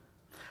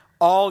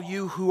 All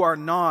you who are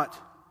not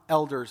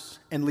elders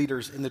and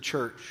leaders in the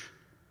church,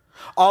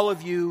 all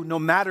of you, no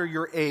matter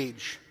your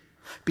age,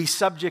 be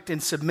subject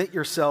and submit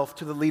yourself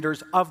to the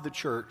leaders of the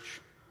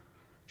church.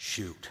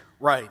 Shoot,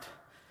 right.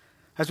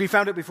 As we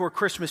found it before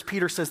Christmas,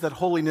 Peter says that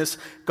holiness,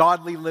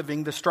 godly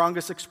living, the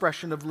strongest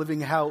expression of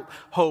living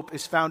hope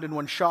is found in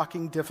one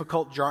shocking,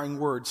 difficult, jarring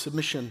word,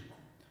 submission.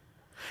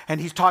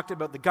 And he's talked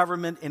about the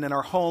government and in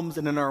our homes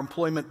and in our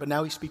employment, but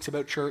now he speaks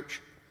about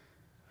church.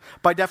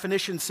 By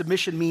definition,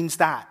 submission means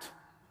that,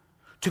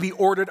 to be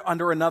ordered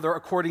under another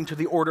according to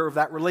the order of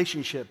that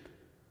relationship.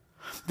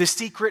 The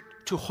secret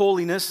to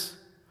holiness,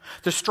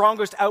 the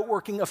strongest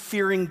outworking of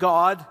fearing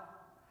God,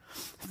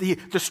 the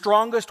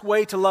strongest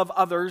way to love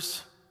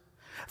others,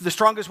 the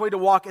strongest way to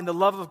walk in the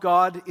love of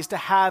God is to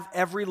have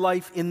every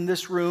life in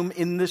this room,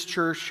 in this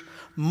church,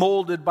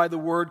 molded by the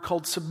word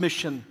called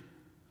submission.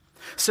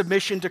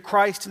 Submission to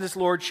Christ and his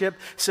lordship,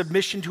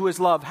 submission to his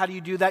love. How do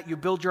you do that? You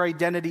build your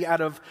identity out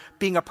of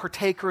being a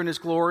partaker in his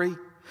glory.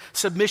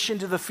 Submission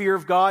to the fear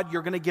of God,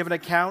 you're going to give an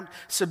account.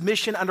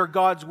 Submission under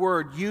God's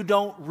word. You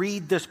don't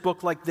read this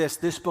book like this.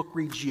 This book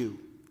reads you.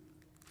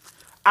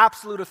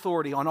 Absolute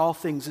authority on all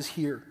things is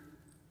here.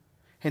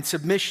 And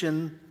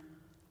submission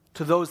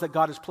to those that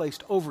God has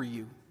placed over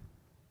you.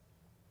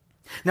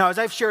 Now, as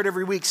I've shared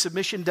every week,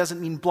 submission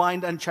doesn't mean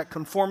blind, unchecked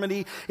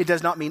conformity. It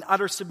does not mean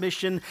utter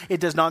submission. It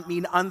does not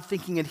mean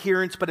unthinking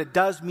adherence, but it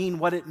does mean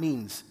what it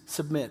means,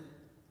 submit.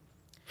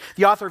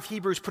 The author of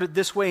Hebrews put it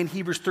this way in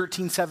Hebrews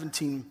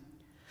 13:17.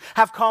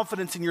 Have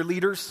confidence in your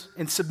leaders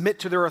and submit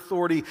to their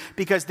authority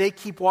because they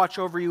keep watch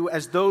over you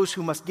as those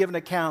who must give an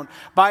account.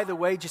 By the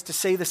way, just to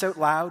say this out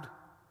loud,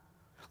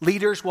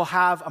 leaders will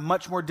have a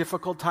much more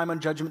difficult time on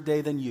Judgment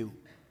Day than you.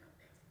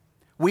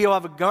 We will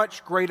have a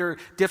much greater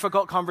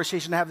difficult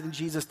conversation to have with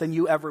Jesus than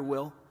you ever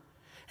will.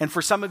 And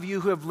for some of you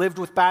who have lived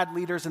with bad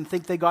leaders and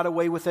think they got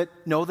away with it,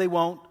 no, they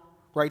won't,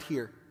 right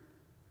here.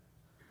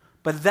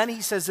 But then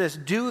he says this,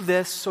 do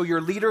this so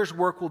your leader's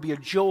work will be a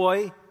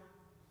joy,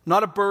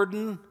 not a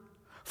burden,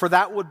 for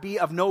that would be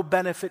of no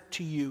benefit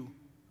to you.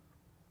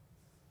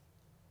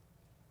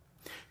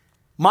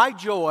 My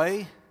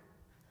joy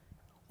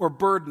or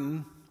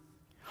burden,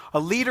 a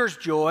leader's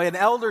joy, an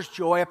elder's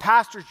joy, a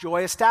pastor's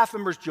joy, a staff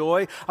member's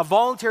joy, a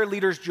volunteer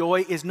leader's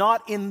joy is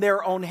not in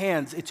their own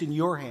hands. It's in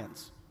your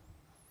hands.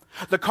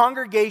 The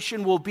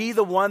congregation will be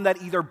the one that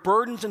either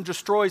burdens and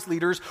destroys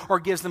leaders or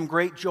gives them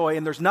great joy,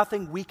 and there's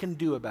nothing we can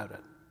do about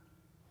it.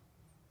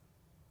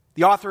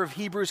 The author of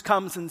Hebrews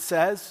comes and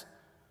says,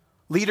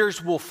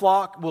 leaders will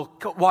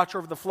watch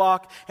over the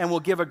flock and will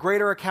give a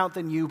greater account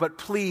than you, but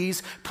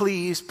please,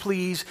 please,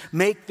 please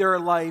make their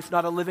life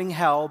not a living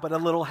hell, but a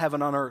little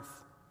heaven on earth.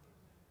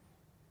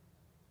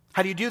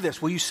 How do you do this?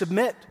 Well, you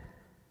submit.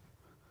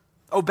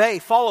 Obey,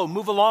 follow,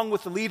 move along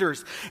with the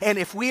leaders. And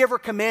if we ever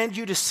command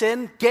you to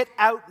sin, get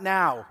out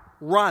now.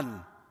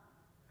 Run.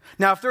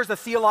 Now, if there's a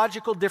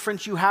theological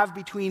difference you have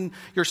between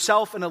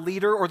yourself and a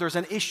leader, or there's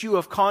an issue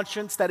of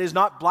conscience that is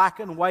not black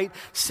and white,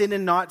 sin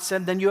and not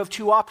sin, then you have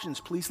two options.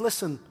 Please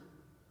listen.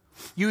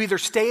 You either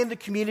stay in the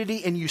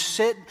community and you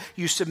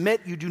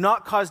submit, you do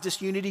not cause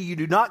disunity, you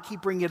do not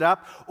keep bringing it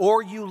up,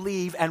 or you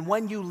leave, and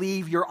when you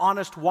leave, you're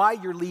honest why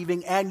you're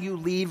leaving, and you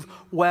leave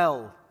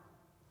well.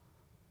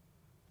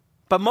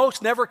 But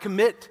most never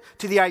commit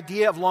to the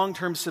idea of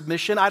long-term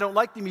submission. I don't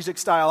like the music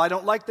style. I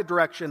don't like the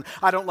direction.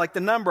 I don't like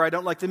the number. I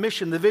don't like the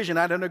mission, the vision.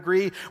 I don't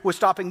agree with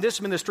stopping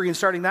this ministry and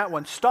starting that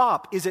one.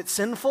 Stop. Is it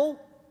sinful?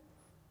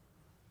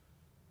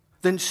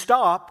 Then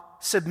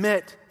stop,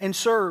 submit, and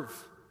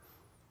serve.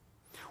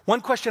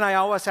 One question I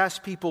always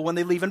ask people when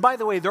they leave, and by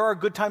the way, there are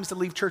good times to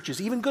leave churches,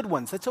 even good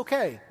ones. That's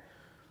okay.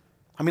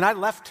 I mean, I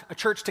left a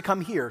church to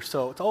come here,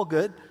 so it's all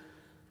good.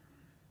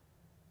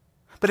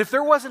 But if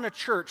there wasn't a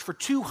church for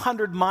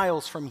 200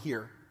 miles from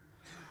here,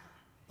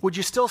 would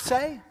you still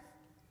say?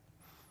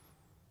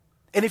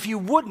 And if you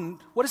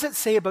wouldn't, what does it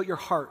say about your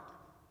heart?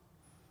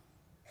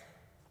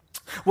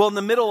 Well, in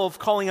the middle of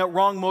calling out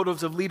wrong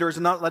motives of leaders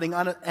and not letting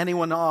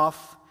anyone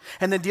off,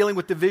 and then dealing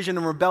with division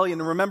and rebellion,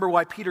 and remember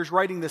why Peter's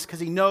writing this, because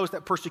he knows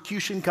that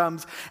persecution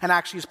comes, and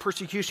actually as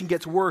persecution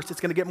gets worse,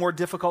 it's going to get more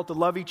difficult to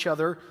love each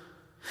other.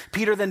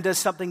 Peter then does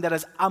something that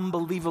is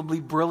unbelievably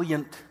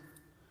brilliant.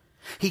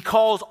 He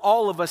calls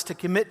all of us to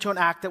commit to an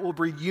act that will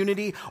bring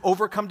unity,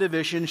 overcome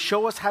division,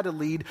 show us how to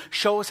lead,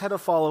 show us how to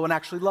follow, and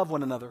actually love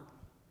one another.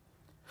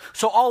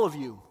 So all of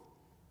you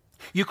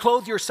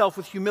clothe yourself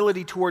with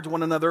humility towards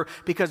one another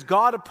because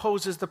God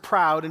opposes the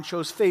proud and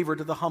shows favor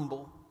to the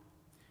humble.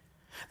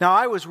 Now,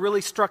 I was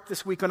really struck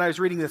this week when I was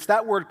reading this.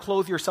 That word,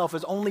 clothe yourself,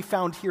 is only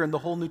found here in the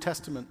whole New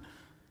Testament.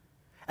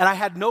 And I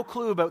had no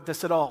clue about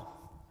this at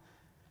all.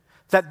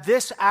 That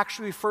this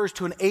actually refers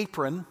to an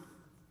apron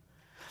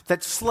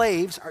that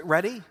slaves,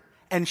 ready,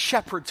 and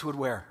shepherds would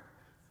wear.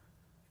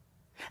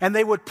 And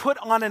they would put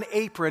on an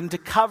apron to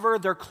cover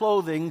their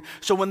clothing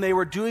so when they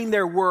were doing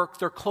their work,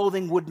 their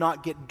clothing would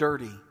not get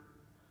dirty.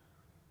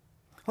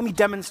 Let me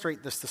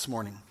demonstrate this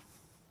morning.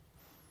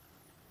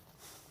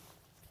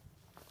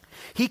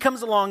 He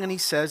comes along and he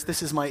says,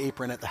 this is my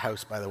apron at the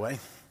house, by the way.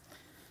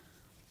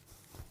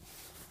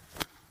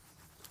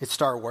 It's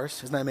Star Wars.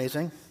 Isn't that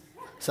amazing?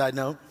 Side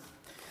note.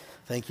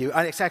 Thank you.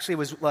 I actually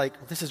was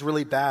like, this is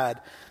really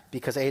bad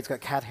because A, it's got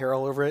cat hair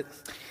all over it,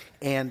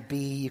 and B,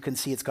 you can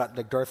see it's got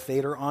like Darth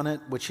Vader on it,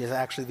 which is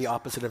actually the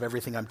opposite of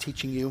everything I'm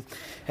teaching you.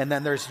 And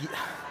then there's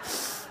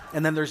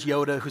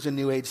Yoda, who's a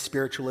New Age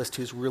spiritualist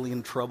who's really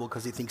in trouble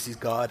because he thinks he's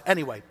God.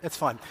 Anyway, it's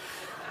fine.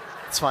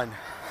 It's fine.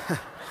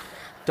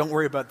 Don't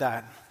worry about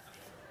that.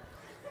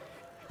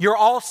 You're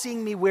all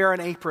seeing me wear an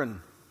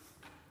apron.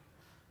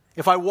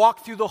 If I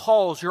walk through the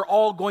halls, you're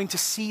all going to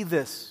see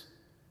this.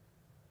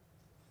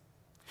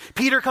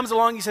 Peter comes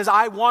along, he says,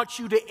 I want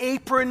you to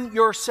apron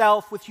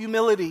yourself with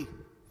humility.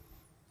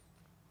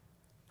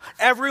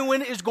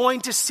 Everyone is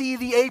going to see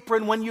the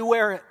apron when you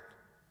wear it.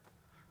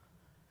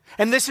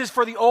 And this is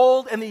for the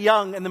old and the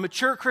young, and the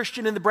mature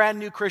Christian and the brand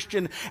new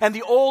Christian, and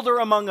the older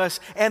among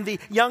us and the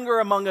younger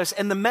among us,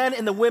 and the men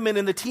and the women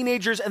and the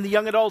teenagers and the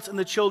young adults and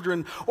the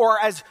children. Or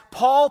as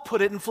Paul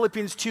put it in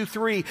Philippians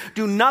 2:3,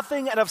 do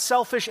nothing out of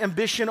selfish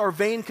ambition or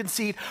vain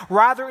conceit,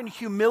 rather in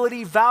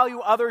humility value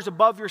others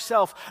above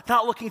yourself,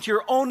 not looking to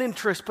your own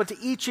interests, but to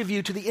each of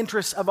you to the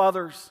interests of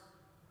others.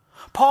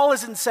 Paul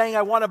isn't saying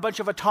I want a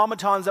bunch of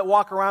automatons that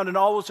walk around and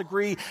always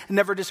agree and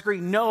never disagree.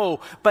 No,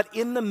 but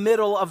in the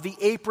middle of the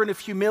apron of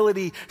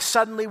humility,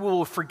 suddenly we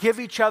will forgive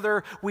each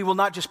other. We will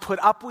not just put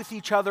up with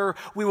each other.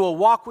 We will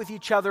walk with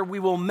each other. We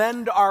will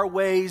mend our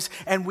ways,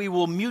 and we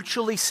will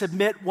mutually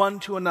submit one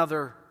to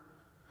another.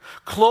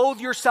 Clothe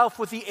yourself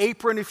with the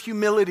apron of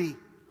humility.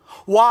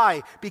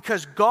 Why?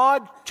 Because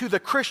God to the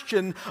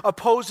Christian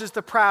opposes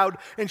the proud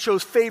and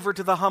shows favor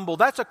to the humble.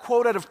 That's a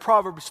quote out of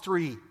Proverbs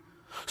 3.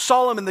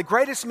 Solomon, the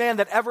greatest man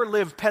that ever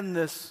lived, penned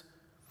this.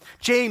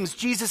 James,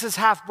 Jesus'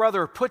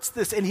 half-brother, puts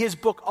this in his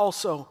book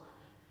also.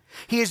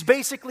 He is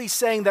basically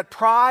saying that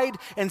pride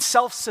and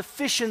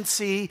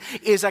self-sufficiency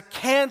is a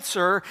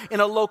cancer in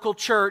a local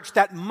church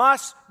that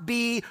must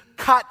be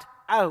cut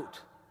out.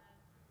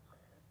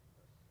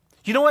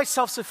 You know why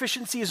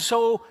self-sufficiency is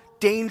so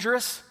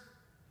dangerous?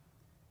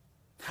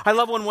 I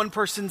love when one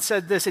person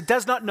said this, it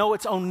does not know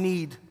its own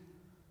need.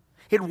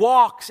 It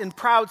walks in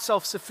proud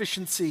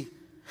self-sufficiency.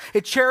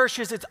 It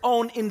cherishes its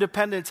own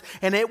independence,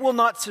 and it will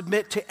not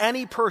submit to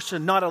any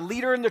person, not a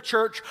leader in the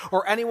church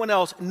or anyone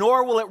else,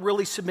 nor will it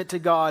really submit to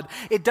God.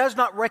 It does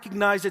not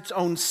recognize its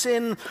own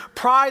sin.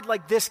 Pride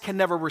like this can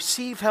never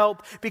receive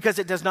help because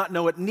it does not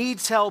know it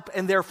needs help,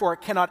 and therefore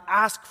it cannot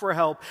ask for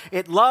help.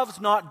 It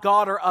loves not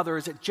God or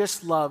others, it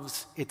just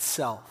loves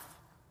itself.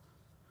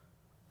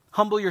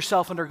 Humble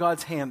yourself under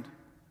God's hand.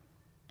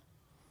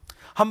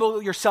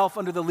 Humble yourself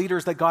under the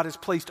leaders that God has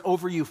placed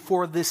over you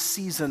for this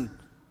season.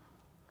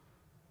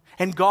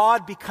 And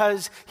God,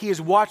 because He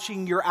is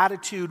watching your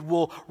attitude,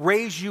 will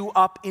raise you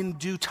up in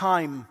due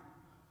time.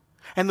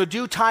 And the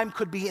due time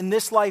could be in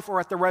this life or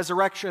at the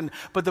resurrection.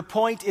 But the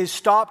point is,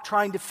 stop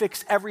trying to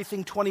fix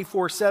everything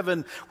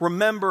 24/7.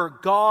 Remember,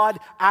 God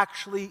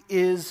actually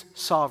is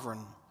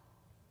sovereign.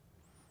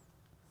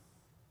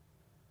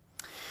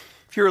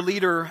 If you're a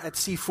leader at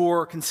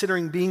C4,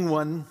 considering being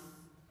one,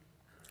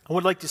 I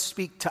would like to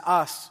speak to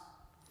us.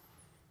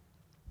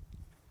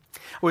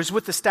 I was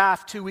with the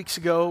staff 2 weeks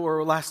ago,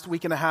 or last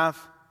week and a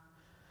half.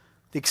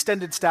 The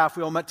extended staff,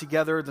 we all met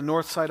together, the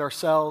North Side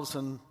ourselves,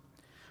 and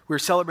we were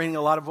celebrating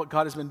a lot of what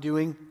God has been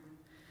doing.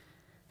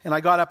 And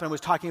I got up and was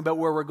talking about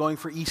where we're going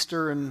for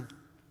Easter, and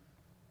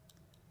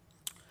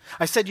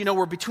I said,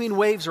 we're between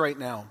waves right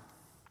now.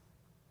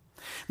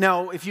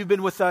 Now, if you've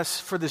been with us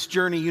for this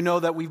journey, you know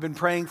that we've been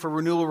praying for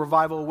renewal,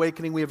 revival,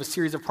 awakening. We have a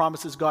series of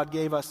promises God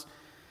gave us.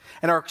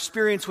 And our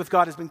experience with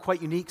God has been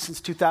quite unique since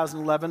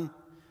 2011,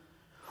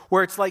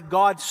 where it's like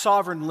God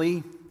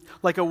sovereignly,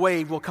 like a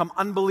wave, will come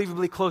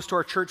unbelievably close to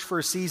our church for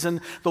a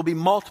season. There'll be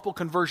multiple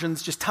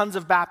conversions, just tons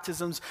of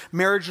baptisms.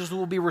 Marriages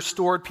will be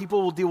restored.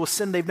 People will deal with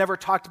sin they've never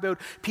talked about.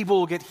 People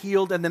will get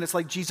healed. And then it's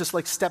like Jesus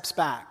steps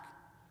back.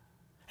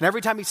 And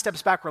every time he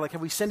steps back, we're like,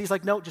 have we sinned? He's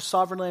like, no, just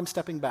sovereignly I'm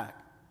stepping back.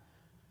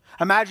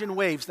 Imagine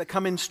waves that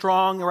come in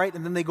strong, right?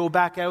 And then they go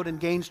back out and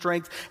gain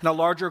strength, and a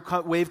larger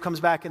wave comes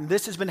back. And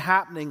this has been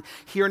happening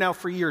here now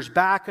for years,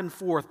 back and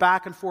forth,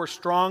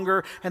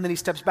 stronger, and then he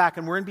steps back.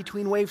 And we're in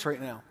between waves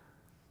right now.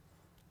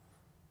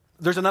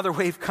 There's another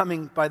wave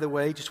coming, by the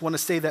way. Just want to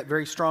say that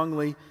very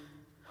strongly.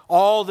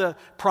 All the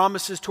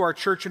promises to our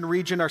church and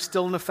region are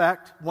still in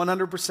effect,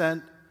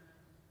 100%.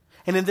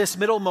 And in this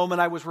middle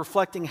moment, I was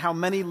reflecting how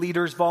many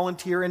leaders,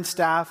 volunteer and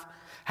staff,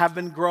 have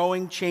been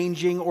growing,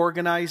 changing,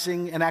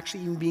 organizing, and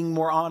actually even being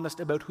more honest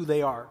about who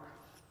they are.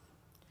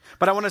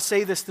 But I want to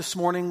say this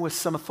morning with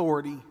some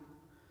authority.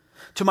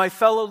 To my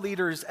fellow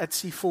leaders at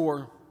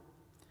C4,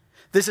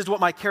 this is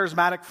what my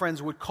charismatic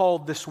friends would call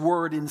this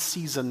word in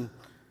season.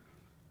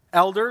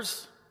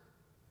 Elders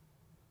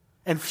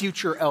and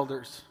future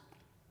elders.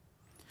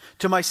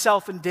 To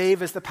myself and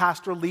Dave as the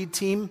pastoral lead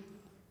team,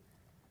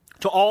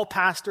 to all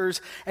pastors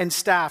and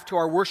staff, to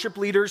our worship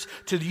leaders,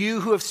 to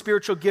you who have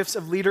spiritual gifts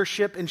of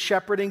leadership and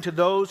shepherding, to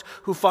those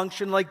who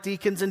function like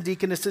deacons and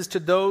deaconesses, to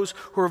those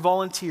who are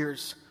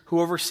volunteers, who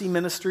oversee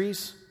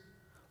ministries.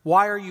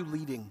 Why are you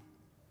leading?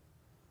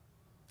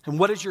 And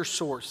what is your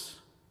source?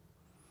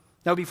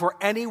 Now, before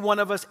any one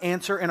of us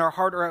answer in our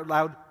heart or out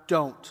loud,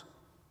 don't.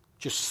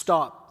 Just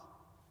stop.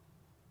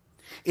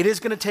 It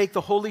is going to take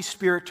the Holy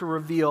Spirit to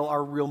reveal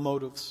our real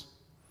motives.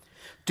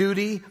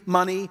 Duty,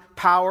 money,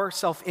 power,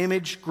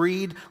 self-image,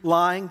 greed,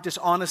 lying,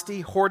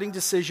 dishonesty, hoarding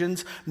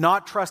decisions,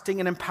 not trusting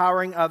and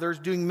empowering others,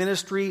 doing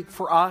ministry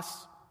for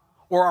us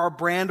or our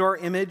brand or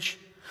image,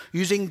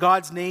 using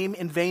God's name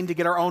in vain to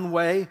get our own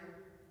way.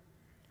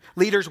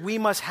 Leaders, we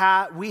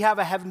have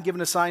a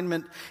heaven-given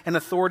assignment and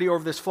authority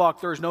over this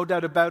flock. There is no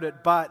doubt about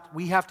it, but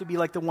we have to be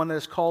like the one that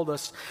has called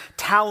us.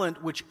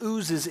 Talent which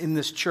oozes in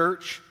this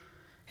church,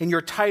 and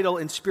your title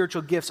and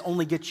spiritual gifts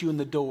only get you in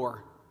the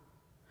door.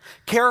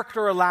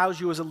 Character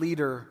allows you as a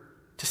leader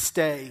to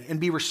stay and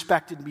be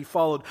respected and be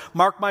followed.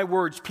 Mark my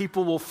words,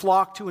 people will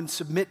flock to and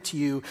submit to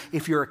you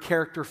if you're a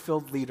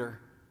character-filled leader.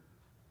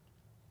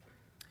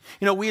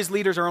 We as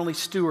leaders are only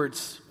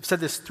stewards. I've said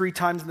this 3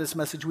 times in this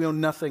message. We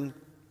own nothing.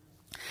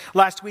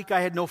 Last week,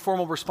 I had no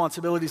formal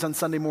responsibilities on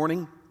Sunday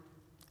morning.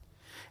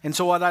 And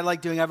so what I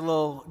like doing, I have a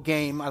little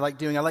game I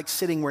like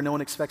sitting where no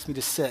one expects me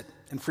to sit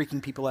and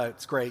freaking people out.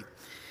 It's great.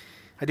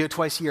 I do it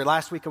twice a year.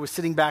 Last week, I was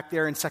sitting back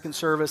there in second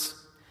service.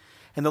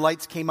 And the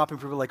lights came up and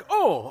people were like,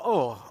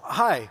 oh,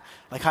 hi.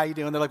 Like, how you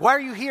doing? They're like, why are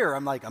you here?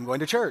 I'm like, I'm going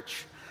to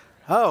church.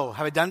 Oh,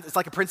 have I done? It's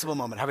like a principal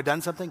moment. Have I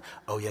done something?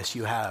 Oh, yes,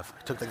 you have.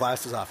 I took the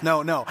glasses off.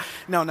 No,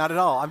 not at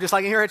all. I'm just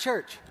like here at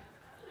church.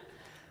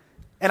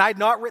 And I had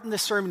not written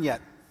this sermon yet.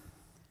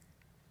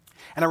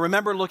 And I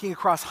remember looking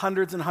across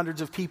hundreds and hundreds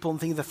of people and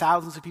thinking the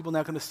thousands of people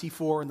now come to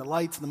C4 and the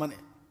lights and the money.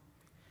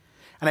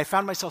 And I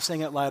found myself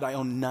saying out loud, I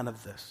own none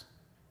of this.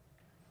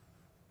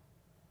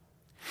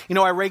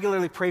 I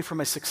regularly pray for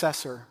my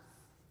successor.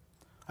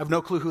 I have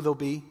no clue who they'll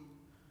be.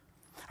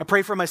 I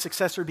pray for my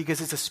successor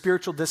because it's a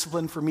spiritual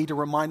discipline for me to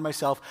remind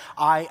myself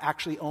I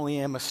actually only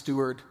am a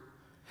steward.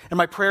 And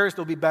my prayers,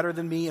 they'll be better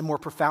than me and more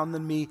profound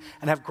than me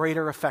and have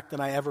greater effect than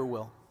I ever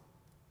will.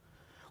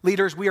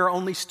 Leaders, we are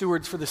only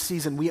stewards for the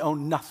season. We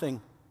own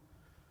nothing.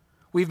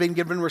 We've been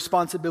given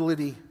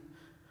responsibility.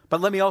 But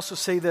let me also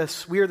say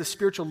this. We are the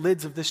spiritual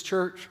lids of this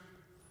church.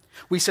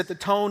 We set the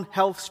tone,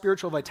 health,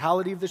 spiritual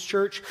vitality of this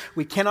church.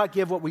 We cannot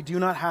give what we do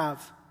not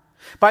have.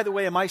 By the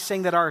way, am I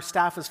saying that our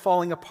staff is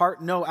falling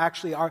apart? No,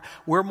 actually,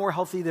 we're more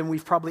healthy than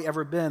we've probably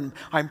ever been.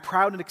 I'm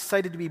proud and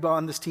excited to be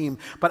on this team.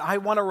 But I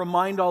want to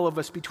remind all of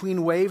us,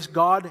 between waves,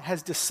 God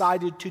has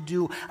decided to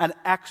do an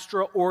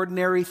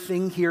extraordinary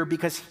thing here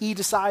because He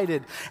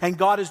decided. And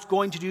God is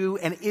going to do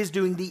and is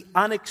doing the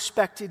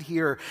unexpected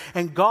here.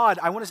 And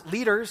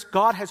leaders,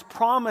 God has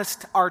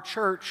promised our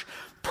church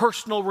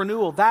personal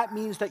renewal. That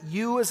means that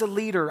you as a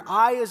leader,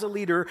 I as a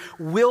leader,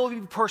 will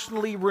be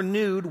personally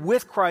renewed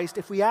with Christ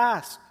if we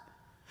ask.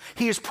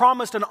 He has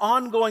promised an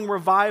ongoing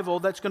revival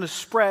that's going to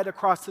spread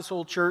across this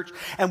whole church,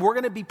 and we're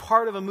going to be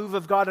part of a move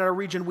of God in our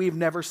region we've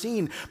never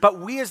seen. But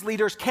we as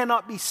leaders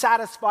cannot be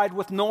satisfied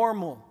with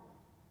normal.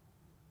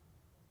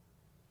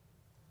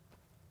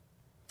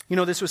 You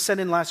know, this was sent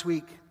in last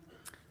week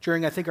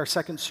during, I think, our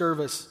second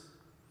service,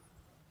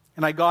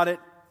 and I got it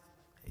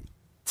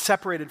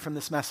separated from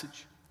this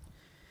message.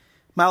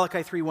 Malachi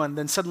 3:1,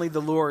 then suddenly the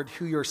Lord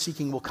who you're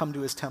seeking will come to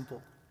his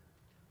temple.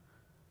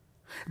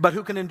 But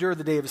who can endure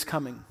the day of his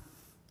coming?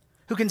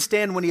 Who can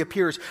stand when he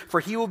appears? For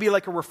he will be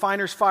like a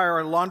refiner's fire or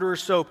a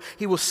launderer's soap.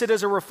 He will sit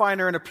as a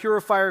refiner and a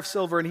purifier of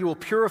silver, and he will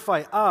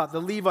purify, the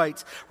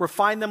Levites,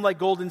 refine them like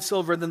gold and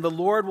silver. And then the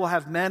Lord will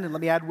have men, and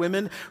let me add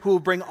women, who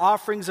will bring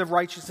offerings of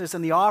righteousness,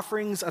 and the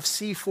offerings of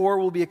C4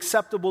 will be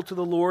acceptable to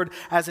the Lord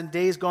as in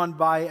days gone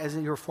by, as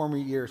in your former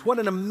years. What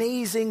an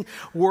amazing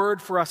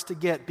word for us to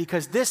get,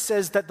 because this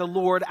says that the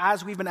Lord,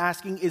 as we've been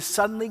asking, is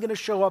suddenly going to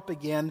show up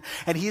again,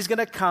 and he's going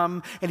to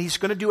come, and he's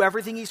going to do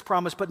everything he's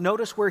promised. But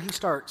notice where he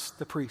starts,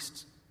 the priests.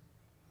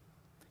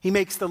 He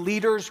makes the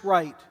leaders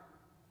right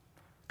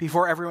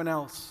before everyone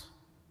else.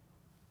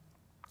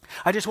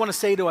 I just want to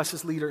say to us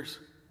as leaders,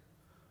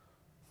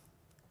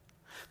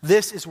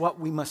 this is what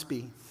we must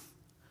be.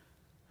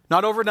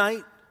 Not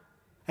overnight,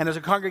 and as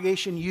a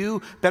congregation,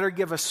 you better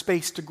give us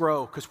space to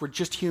grow because we're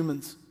just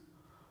humans.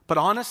 But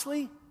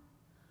honestly,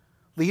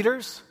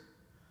 leaders,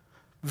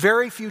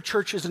 very few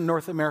churches in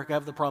North America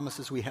have the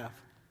promises we have.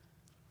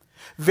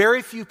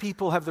 Very few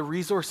people have the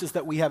resources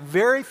that we have.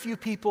 Very few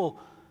people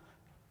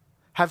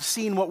have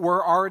seen what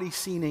we're already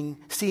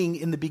seeing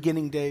in the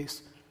beginning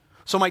days.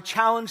 So my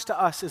challenge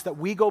to us is that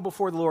we go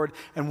before the Lord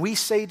and we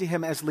say to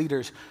him as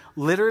leaders,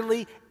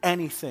 literally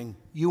anything,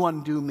 you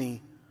undo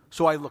me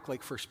so I look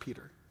like 1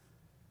 Peter.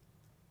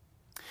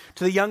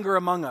 To the younger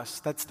among us,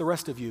 that's the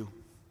rest of you.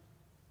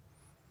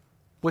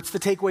 What's the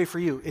takeaway for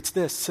you? It's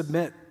this: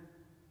 submit.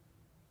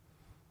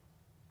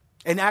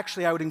 And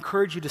actually, I would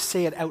encourage you to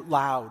say it out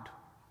loud.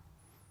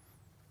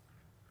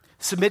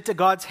 Submit to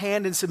God's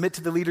hand and submit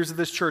to the leaders of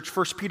this church.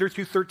 1 Peter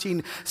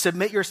 2:13,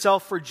 submit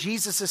yourself for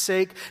Jesus'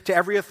 sake to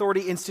every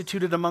authority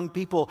instituted among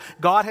people.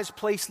 God has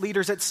placed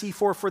leaders at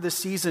C4 for this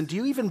season. Do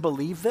you even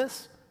believe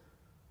this?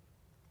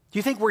 Do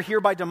you think we're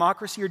here by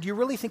democracy, or do you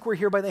really think we're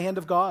here by the hand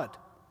of God?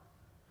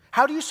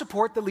 How do you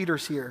support the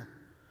leaders here?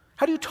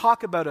 How do you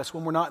talk about us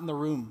when we're not in the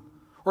room,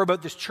 or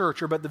about this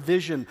church, or about the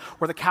vision,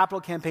 or the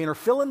capital campaign, or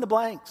fill in the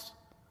blanks?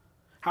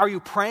 How are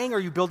you praying? Are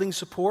you building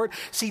support?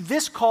 See,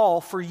 this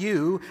call for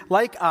you,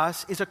 like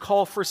us, is a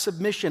call for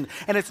submission.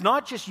 And it's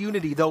not just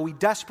unity, though we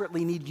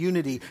desperately need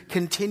unity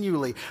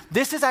continually.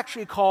 This is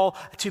actually a call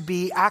to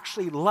be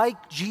actually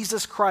like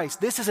Jesus Christ.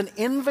 This is an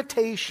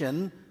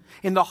invitation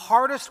in the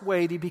hardest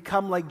way to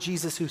become like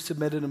Jesus, who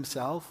submitted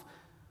himself.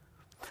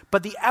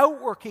 But the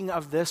outworking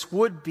of this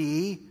would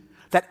be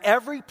that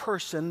every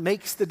person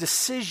makes the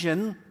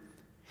decision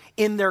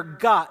in their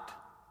gut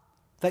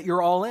that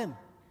you're all in.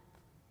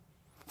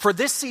 For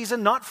this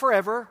season, not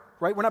forever,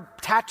 right? We're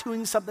not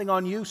tattooing something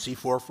on you,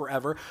 C4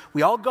 forever.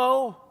 We all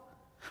go.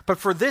 But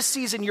for this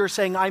season, you're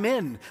saying, I'm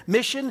in.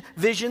 Mission,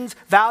 visions,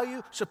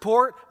 value,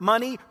 support,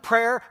 money,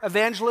 prayer,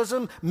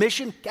 evangelism,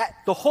 mission,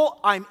 the whole,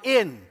 I'm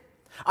in.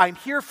 I'm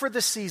here for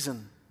this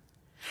season.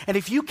 And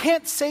if you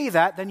can't say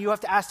that, then you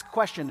have to ask the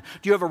question,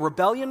 do you have a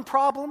rebellion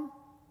problem?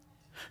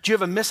 Do you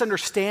have a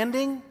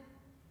misunderstanding?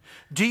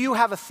 Do you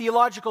have a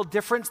theological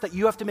difference that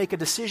you have to make a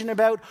decision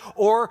about?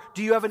 Or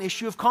do you have an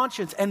issue of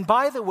conscience? And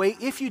by the way,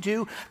 if you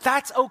do,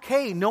 that's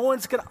okay.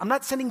 I'm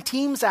not sending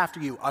teams after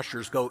you.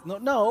 Ushers go,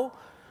 no,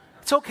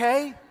 it's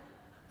okay.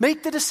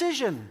 Make the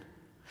decision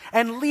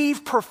and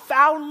leave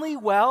profoundly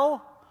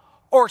well,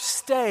 or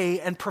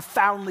stay and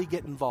profoundly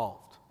get involved.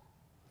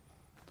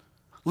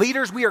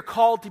 Leaders, we are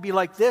called to be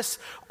like this.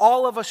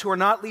 All of us who are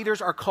not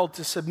leaders are called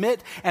to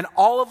submit, and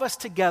all of us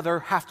together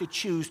have to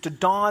choose to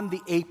don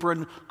the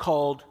apron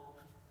called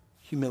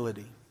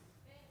humility.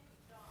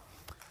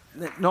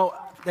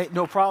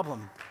 No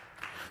problem.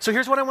 So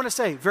here's what I want to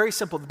say. Very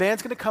simple. The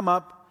band's going to come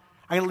up.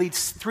 I'm going to lead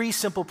 3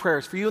 simple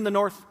prayers. For you in the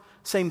north,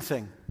 same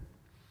thing.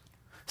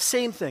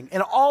 Same thing.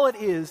 And all it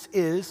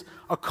is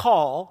a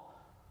call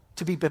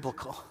to be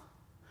biblical.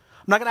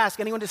 I'm not going to ask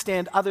anyone to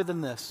stand other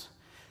than this.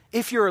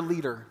 If you're a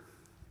leader,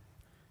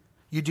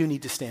 you do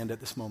need to stand at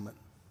this moment.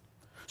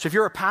 So if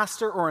you're a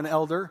pastor or an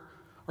elder,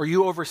 or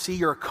you oversee,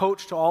 you're a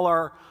coach to all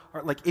our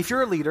if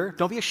you're a leader,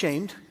 don't be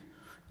ashamed.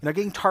 You're not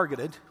getting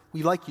targeted.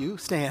 We like you.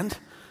 Stand.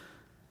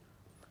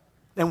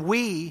 And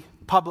we,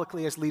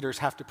 publicly as leaders,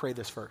 have to pray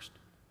this first.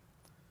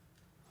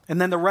 And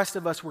then the rest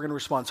of us, we're going to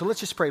respond. So let's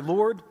just pray.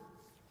 Lord,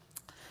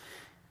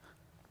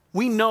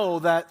 we know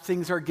that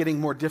things are getting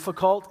more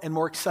difficult and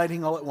more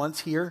exciting all at once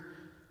here.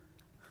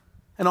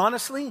 And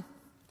honestly,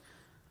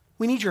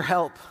 we need your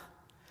help.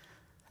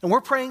 And we're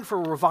praying for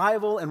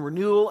revival and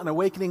renewal and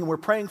awakening, and we're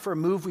praying for a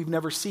move we've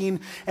never seen,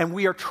 and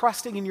we are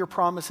trusting in your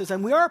promises,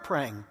 and we are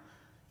praying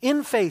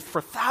in faith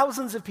for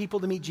thousands of people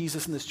to meet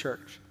Jesus in this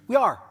church. We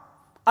are,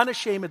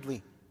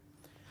 unashamedly.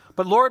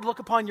 But Lord, look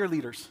upon your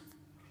leaders,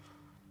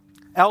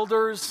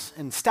 elders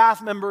and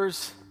staff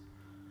members.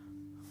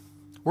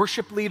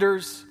 worship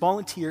leaders,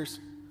 volunteers.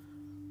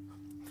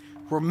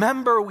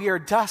 Remember, we are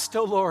dust,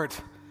 O Lord.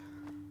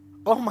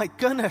 Oh my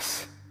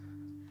goodness.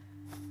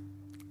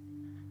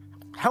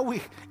 How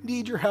we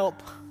need your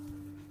help.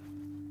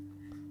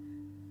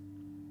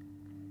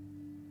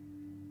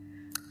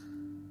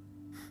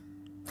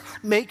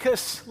 Make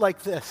us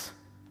like this.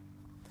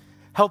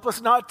 Help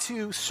us not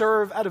to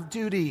serve out of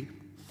duty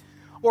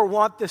or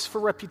want this for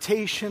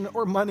reputation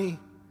or money.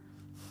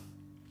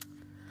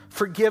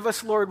 Forgive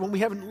us, Lord, when we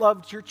haven't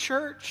loved your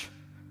church,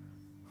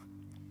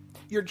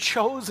 your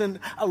chosen,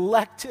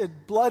 elected,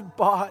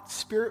 blood-bought,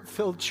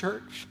 spirit-filled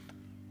church.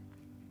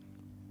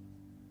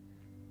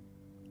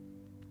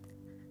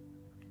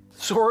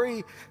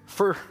 Sorry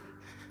for,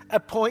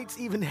 at points,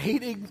 even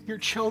hating your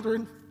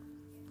children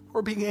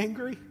or being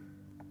angry.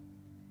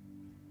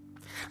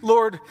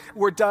 Lord,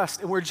 we're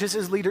dust, and we're just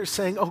as leaders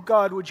saying, oh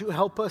God, would you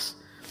help us?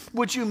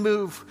 Would you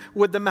move?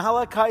 Would the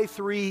Malachi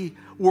 3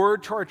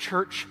 word to our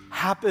church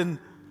happen?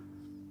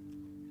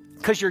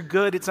 Because you're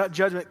good, it's not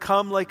judgment.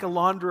 Come like a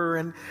launderer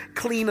and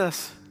clean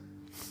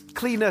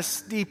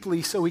us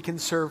deeply so we can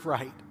serve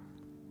right.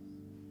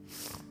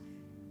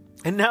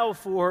 And now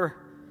for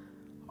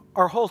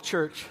our whole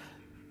church.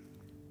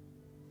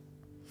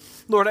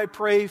 Lord, I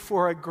pray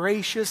for a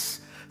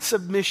gracious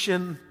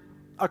submission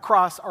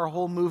across our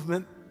whole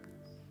movement,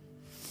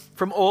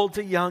 from old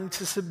to young,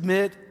 to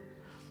submit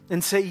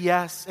and say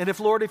yes. And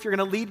if, Lord, if you're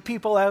going to lead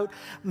people out,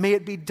 may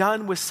it be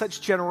done with such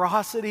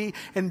generosity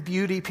and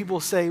beauty. People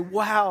say,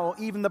 wow,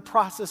 even the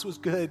process was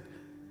good.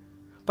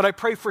 But I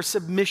pray for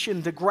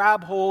submission to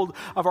grab hold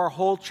of our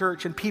whole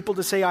church and people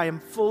to say, I am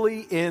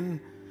fully in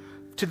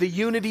to the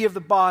unity of the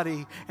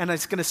body, and I'm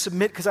going to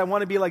submit because I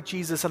want to be like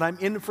Jesus, and I'm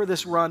in for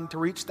this run to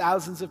reach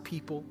thousands of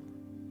people.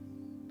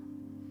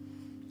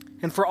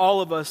 And for all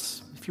of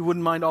us, if you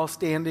wouldn't mind all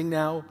standing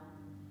now,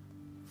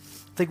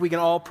 I think we can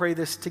all pray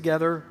this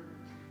together.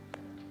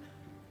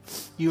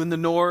 You in the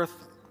north,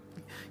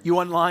 you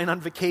online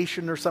on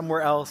vacation or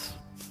somewhere else,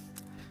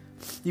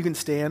 you can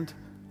stand.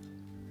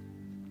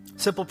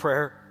 Simple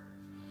prayer.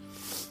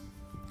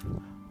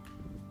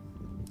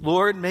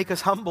 Lord, make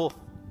us humble.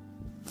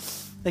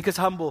 Make us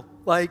humble.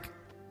 Like,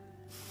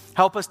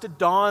 help us to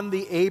don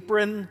the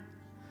apron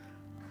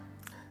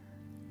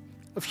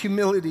of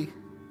humility.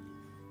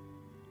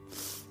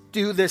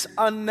 Do this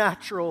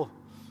unnatural,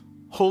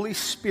 Holy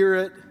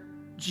Spirit,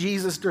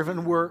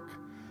 Jesus-driven work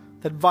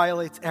that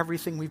violates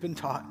everything we've been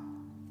taught.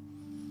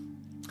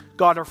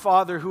 God, our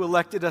Father, who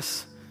elected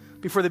us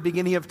before the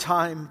beginning of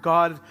time.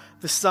 God,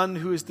 the Son,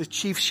 who is the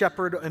chief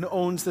shepherd and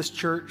owns this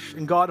church.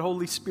 And God,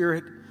 Holy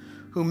Spirit,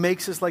 who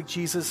makes us like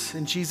Jesus,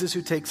 and Jesus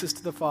who takes us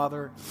to the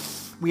Father.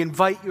 We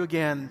invite you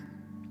again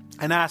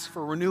and ask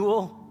for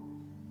renewal,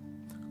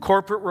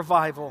 corporate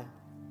revival,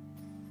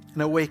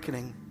 and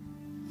awakening.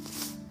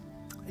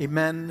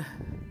 Amen,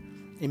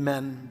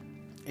 amen,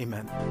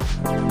 amen.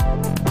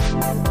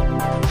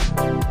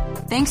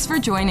 Thanks for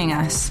joining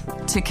us.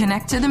 To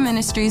connect to the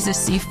ministries of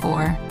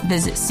C4,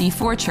 visit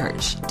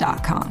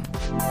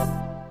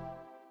c4church.com.